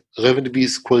complexity,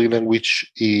 RavenDB's query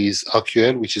language is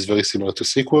RQL, which is very similar to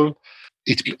SQL.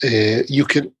 You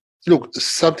can look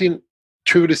something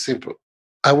truly simple.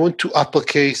 I want to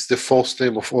uppercase the first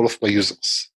name of all of my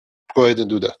users. Go ahead and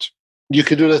do that. You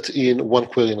can do that in one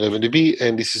query in RavenDB,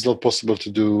 and this is not possible to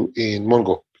do in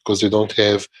Mongo because they don't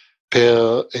have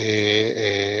the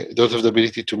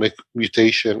ability to make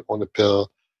mutation on a per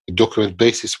document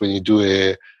basis when you do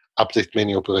a update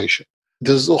menu operation.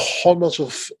 There's a whole bunch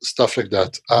of stuff like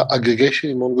that. Aggregation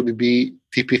in MongoDB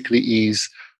typically is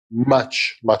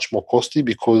much, much more costly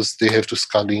because they have to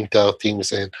scan the entire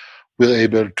things, and we're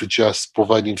able to just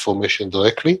provide information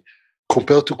directly.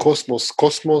 Compared to Cosmos,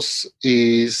 Cosmos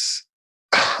is,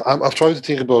 I'm trying to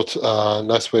think about a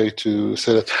nice way to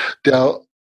say that. There are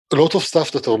a lot of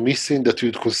stuff that are missing that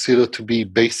you'd consider to be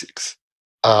basics.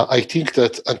 I think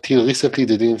that until recently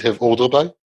they didn't have order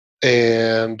by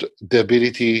and the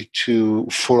ability to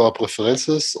follow up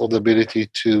references or the ability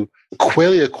to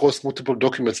query across multiple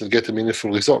documents and get a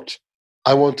meaningful result.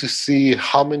 I want to see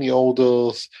how many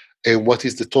orders and what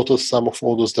is the total sum of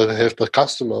orders that I have per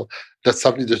customer. That's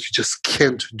something that you just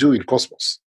can't do in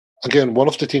Cosmos. Again, one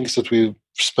of the things that we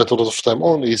spent a lot of time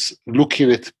on is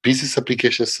looking at business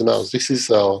application scenarios. This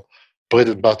is our bread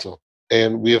and butter.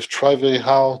 And we have tried very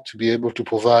hard to be able to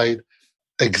provide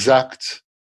exact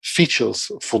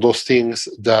features for those things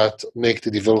that make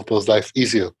the developer's life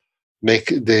easier, make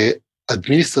the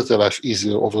administrator life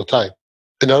easier over time.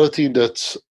 Another thing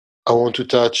that I want to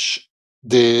touch,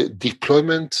 the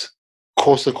deployment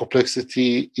cost and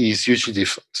complexity is hugely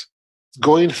different.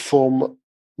 Going from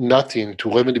nothing to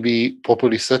RavenDB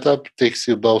properly set up takes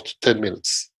you about 10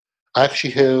 minutes. I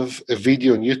actually have a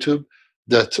video on YouTube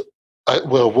that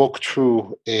where I walk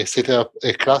through setting up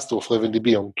a cluster of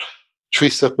RavenDB on 3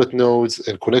 separate nodes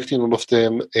and connecting all of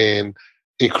them and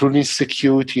including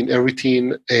security and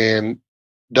everything, and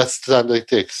that's the time that it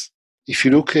takes. If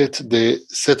you look at the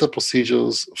setup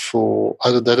procedures for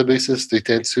other databases, they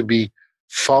tend to be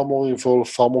far more involved,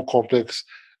 far more complex.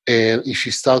 And if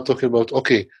you start talking about,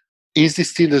 okay, is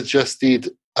this thing that just did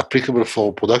applicable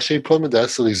for production deployment? The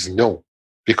answer is no,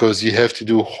 because you have to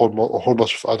do a whole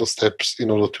bunch of other steps in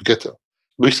order to get there.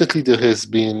 Recently, there has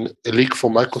been a leak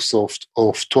from Microsoft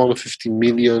of 250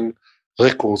 million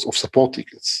records of support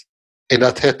tickets. And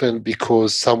that happened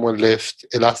because someone left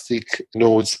Elastic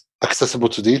nodes accessible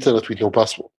to the internet with no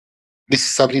password. This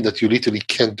is something that you literally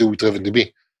can't do with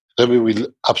RavenDB. RavenDB will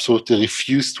absolutely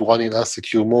refuse to run in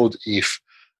unsecure mode if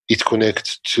it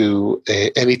connects to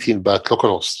anything but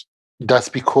localhost. That's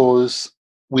because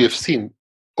we have seen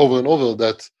over and over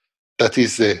that that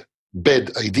is a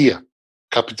bad idea,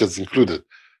 capitals included,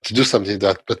 to do something like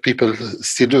that, but people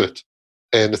still do it.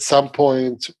 And at some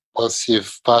point, once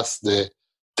you've passed the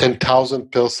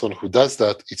 10,000 person who does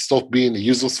that, it stops being a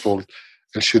user's fault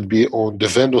and should be on the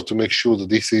vendor to make sure that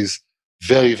this is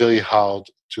very, very hard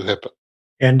to happen.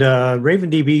 And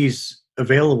RavenDB is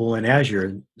available in Azure,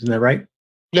 isn't that right?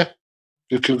 Yeah.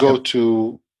 You can go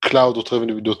to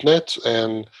cloud.ravendb.net,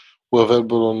 and we're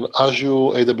available on Azure,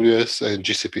 AWS, and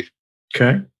GCP.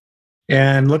 Okay.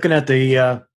 And looking at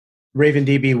the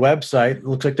RavenDB website, it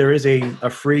looks like there is a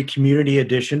free community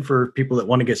edition for people that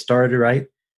want to get started, right?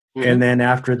 Mm-hmm. And then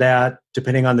after that,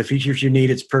 depending on the features you need,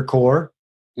 it's per core.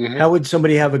 Mm-hmm. How would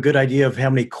somebody have a good idea of how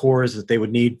many cores that they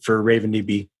would need for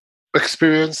RavenDB?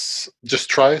 Experience, just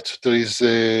try it. There is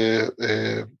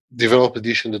a developer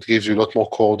edition that gives you a lot more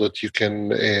core that you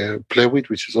can play with,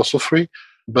 which is also free.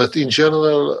 But in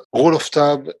general, rule of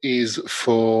thumb is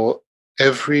for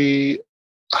every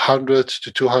 100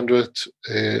 to 200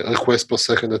 requests per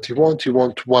second that you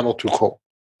want 1 or 2 core.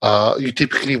 You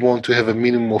typically want to have a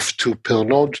minimum of 2 per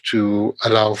node to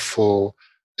allow for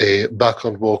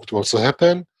background work to also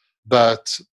happen,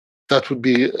 but that would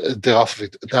be the rough of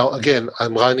it. Now, again,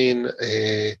 I'm running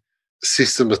a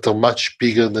system that are much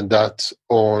bigger than that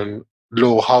on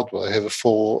low hardware. I have a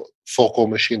 4-core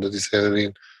machine that is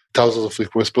handling thousands of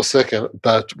requests per second,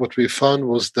 but what we found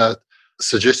was that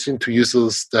suggesting to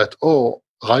users that,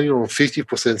 running on 50%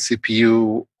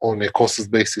 CPU on a constant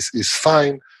basis is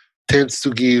fine, tends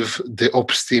to give the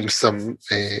ops team some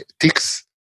ticks.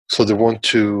 So they want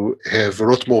to have a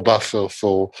lot more buffer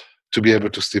to be able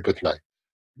to sleep at night.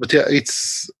 But yeah,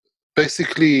 it's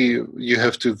basically you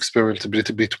have to experiment a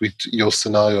little bit with your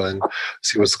scenario and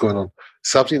see what's going on.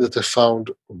 Something that I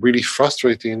found really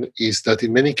frustrating is that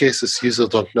in many cases, users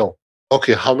don't know,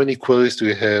 okay, how many queries do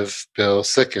you have per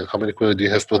second? How many queries do you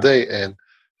have per day? And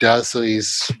the answer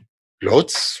is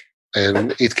lots.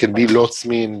 And it can be lots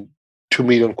mean 2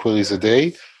 million queries a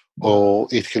day, or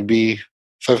it can be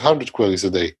 500 queries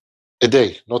a day,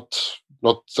 not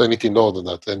anything more than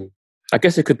that. And I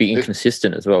guess it could be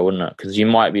inconsistent as well, wouldn't it? Because you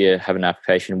might have an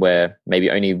application where maybe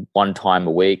only one time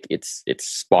a week it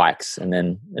spikes,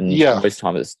 and most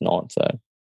time it's not. So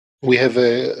we have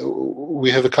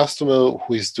a customer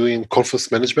who is doing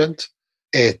conference management.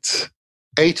 At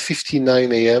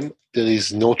 8:59 a.m. there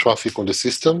is no traffic on the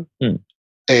system.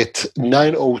 At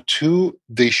 9:02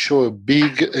 they show a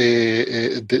big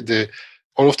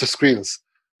all of the screens.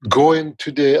 Go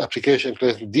into the application,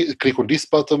 click on this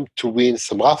button to win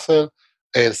some raffle,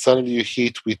 and suddenly you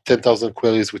hit with 10,000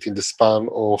 queries within the span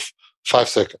of 5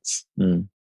 seconds. And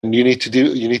you need to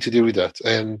deal with that.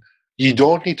 And you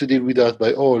don't need to deal with that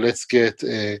by, let's get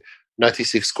a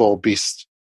 96 core beast.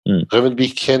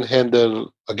 RavenDB can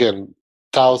handle, again,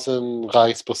 1,000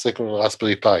 writes per second on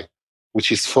Raspberry Pi,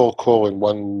 which is 4 core and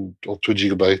 1 or 2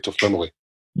 gigabytes of memory.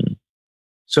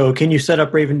 So can you set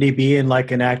up RavenDB in like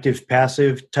an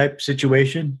active-passive type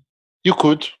situation? You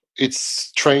could. It's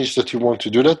strange that you want to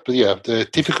do that, but yeah, the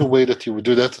typical way that you would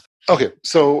do that. Okay,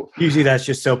 so usually that's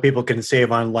just so people can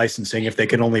save on licensing if they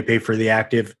can only pay for the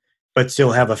active, but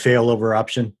still have a failover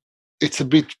option. It's a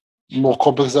bit more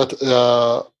complex that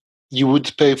you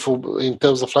would pay for, in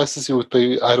terms of license, you would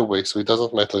pay either way, so it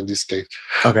doesn't matter in this case.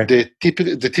 Okay.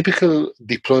 The typical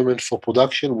deployment for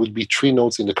production would be 3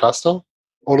 nodes in the cluster.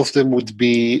 All of them would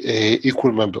be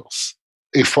equal members.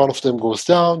 If one of them goes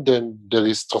down, then there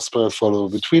is transparent follow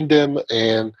between them.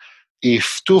 And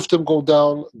if 2 of them go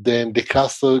down, then the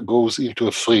cluster goes into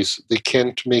a freeze. They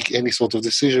can't make any sort of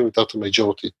decision without a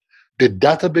majority. The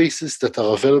databases that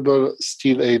are available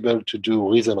still able to do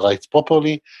reads and writes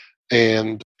properly.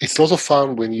 And it's a lot of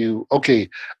fun when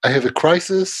I have a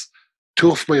crisis,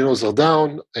 2 of my nodes are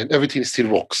down, and everything still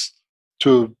works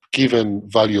to given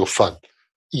value of fun.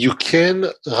 You can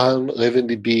run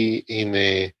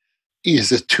RavenDB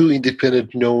is 2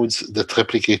 independent nodes that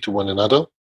replicate to one another.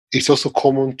 It's also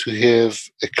common to have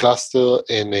a cluster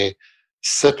and a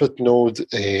separate node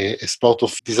as part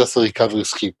of disaster recovery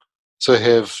scheme. So I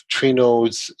have 3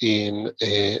 nodes in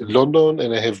London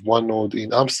and I have 1 node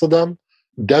in Amsterdam.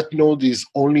 That node is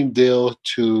only there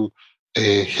to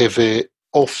have a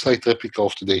offsite replica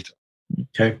of the data.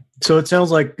 Okay. So it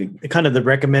sounds like kind of the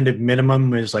recommended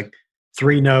minimum is like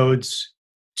 3 nodes,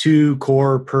 2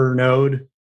 core per node.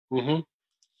 Mm-hmm.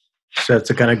 So that's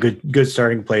a kind of good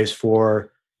starting place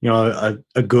for,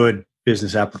 a good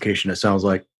business application, it sounds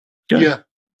like. Good. Yeah.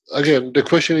 Again, the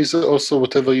question is also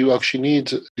whatever you actually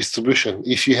need, distribution.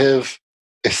 If you have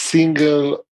a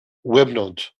single web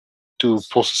node to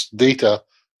process data,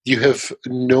 you have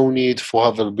no need for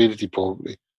availability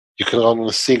probably. You can run on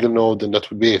a single node and that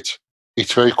would be it.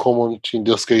 It's very common in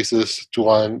those cases to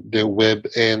run the web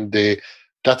and the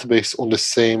database on the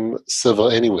same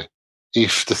server anyway.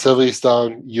 If the server is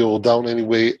down, you're down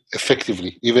anyway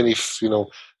effectively. Even if,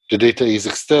 the data is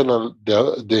external,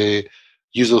 the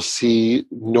users see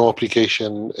no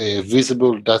application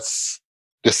visible. That's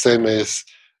the same as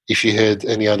if you had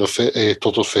any other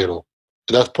total failure.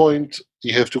 At that point,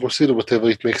 you have to consider whatever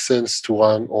it makes sense to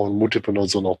run on multiple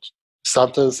nodes or not.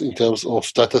 Sometimes in terms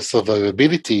of data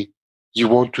survivability, you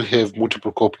want to have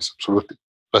multiple copies, absolutely.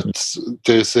 But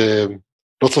there's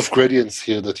lots of gradients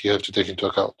here that you have to take into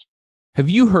account. Have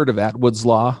you heard of Atwood's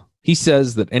Law? He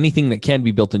says that anything that can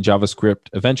be built in JavaScript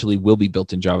eventually will be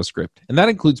built in JavaScript, and that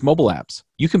includes mobile apps.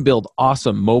 You can build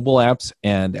awesome mobile apps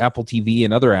and Apple TV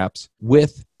and other apps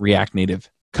with React Native.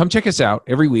 Come check us out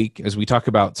every week as we talk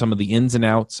about some of the ins and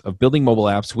outs of building mobile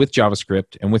apps with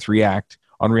JavaScript and with React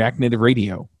on React Native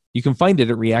Radio. You can find it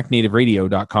at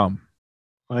reactnativeradio.com.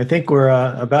 Well, I think we're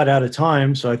about out of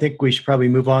time, so I think we should probably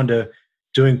move on to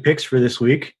doing picks for this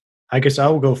week. I guess I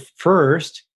will go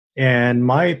first. And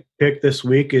my pick this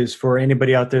week is for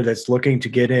anybody out there that's looking to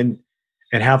get in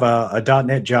and have a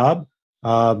 .NET job.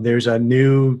 There's a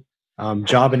new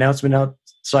job announcement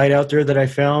site out there that I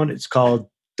found. It's called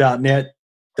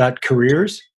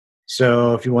 .NET.careers.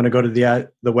 So if you want to go to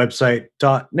the website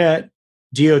 .NET,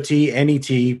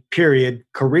 .NET,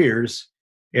 careers,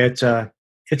 it's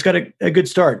got a good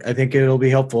start. I think it'll be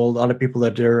helpful. A lot of people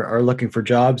that are looking for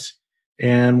jobs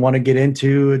and want to get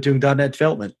into doing .NET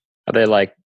development.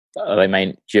 Are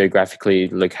they geographically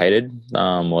located, or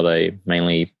are they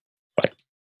mainly are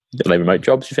they remote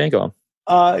jobs, you think? Or?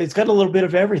 It's got a little bit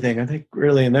of everything, I think,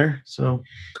 really in there. So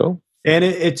cool. And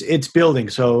it's building.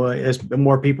 So as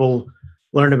more people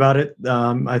learn about it,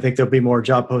 I think there'll be more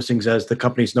job postings as the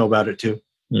companies know about it too.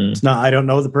 It's not. I don't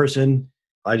know the person.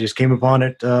 I just came upon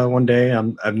it one day. I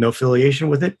have no affiliation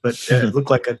with it, but it looked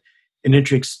like an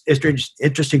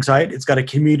interesting site. It's got a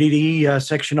community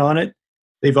section on it.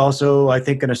 They've also, I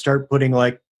think, going to start putting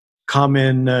like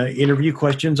common interview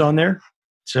questions on there.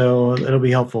 So it'll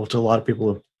be helpful to a lot of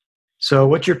people. So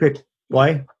what's your pick?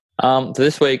 Why? So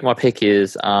this week, my pick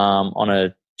is on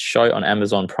a show on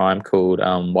Amazon Prime called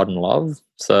Modern Love.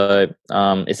 So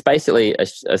it's basically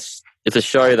it's a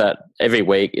show that every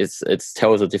week it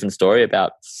tells a different story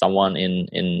about someone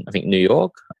in I think New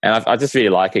York, and I just really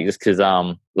like it just because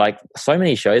like so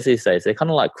many shows these days they're kind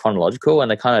of like chronological,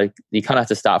 and you kind of have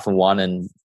to start from one and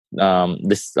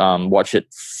watch it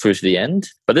through to the end.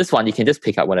 But this one you can just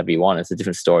pick up whenever you want. It's a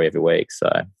different story every week, so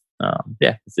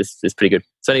yeah, it's pretty good.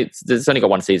 It's only got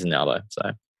 1 season now though,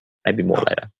 so maybe more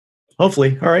later.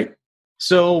 Hopefully, all right.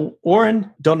 So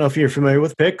Warren, don't know if you're familiar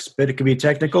with picks, but it could be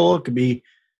technical, it could be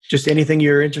just anything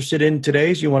you're interested in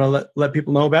today you want to let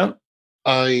people know about?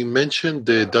 I mentioned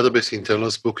the database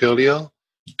internals book earlier.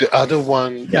 The other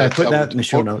one... Yeah, I put that in the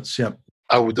show notes, yep.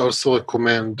 I would also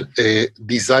recommend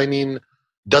Designing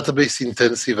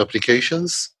Database-Intensive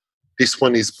Applications. This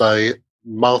one is by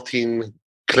Martin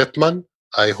Kleppmann.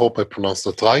 I hope I pronounced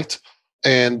that right.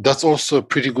 And that's also a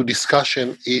pretty good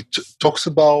discussion. It talks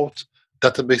about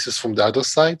databases from the other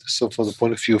side, so from the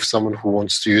point of view of someone who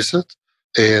wants to use it,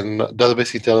 and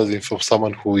database intelligence from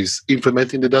someone who is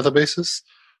implementing the databases,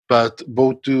 but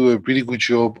both do a really good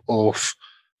job of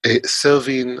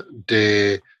serving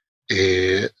the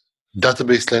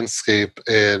database landscape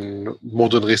and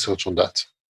modern research on that.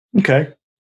 Okay.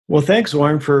 Well, thanks,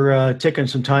 Warren, for taking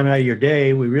some time out of your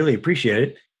day. We really appreciate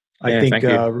it. I think,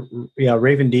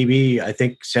 RavenDB, I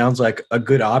think, sounds like a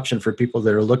good option for people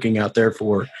that are looking out there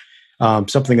for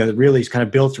something that really is kind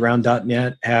of built around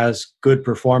 .NET, has good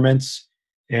performance,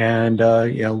 and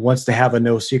wants to have a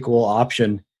NoSQL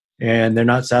option and they're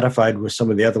not satisfied with some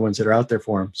of the other ones that are out there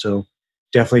for them. So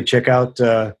definitely check out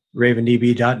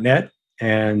ravendb.net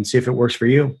and see if it works for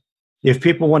you. If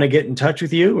people want to get in touch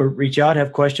with you or reach out,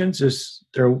 have questions, is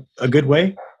there a good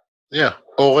way? Yeah,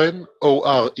 Oren,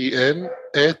 O-R-E-N,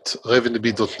 at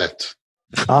ravendb.net.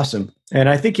 Awesome. And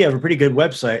I think you have a pretty good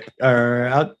website,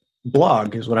 or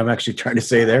blog is what I'm actually trying to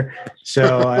say there.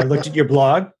 So I looked at your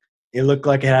blog. It looked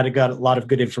like it got a lot of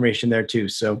good information there too.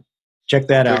 So check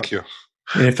that out. Thank you.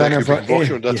 And if Thank you. I've been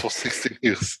working on that for 16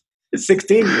 years.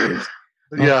 16 years.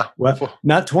 Yeah. Well,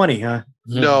 not 20, huh?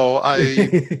 No,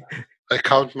 I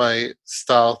count my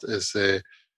start as a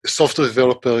software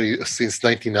developer since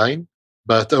 99,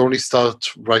 but I only started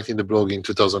writing the blog in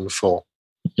 2004.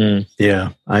 Yeah,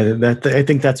 I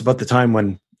think that's about the time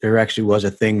when there actually was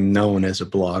a thing known as a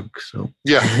blog. So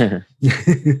yeah.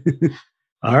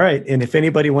 All right. And if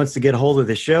anybody wants to get a hold of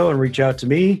the show and reach out to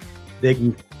me, they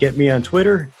can get me on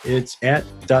Twitter. It's at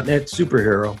 .NET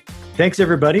Superhero. Thanks,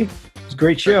 everybody. It's a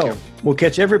great show. We'll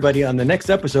catch everybody on the next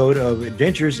episode of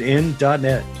Adventures in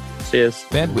 .NET. Cheers.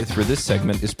 Bandwidth for this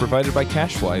segment is provided by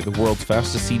CacheFly, the world's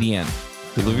fastest CDN.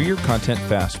 Deliver your content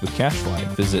fast with CacheFly.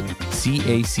 Visit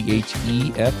CacheFly.com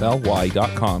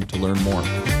to learn more.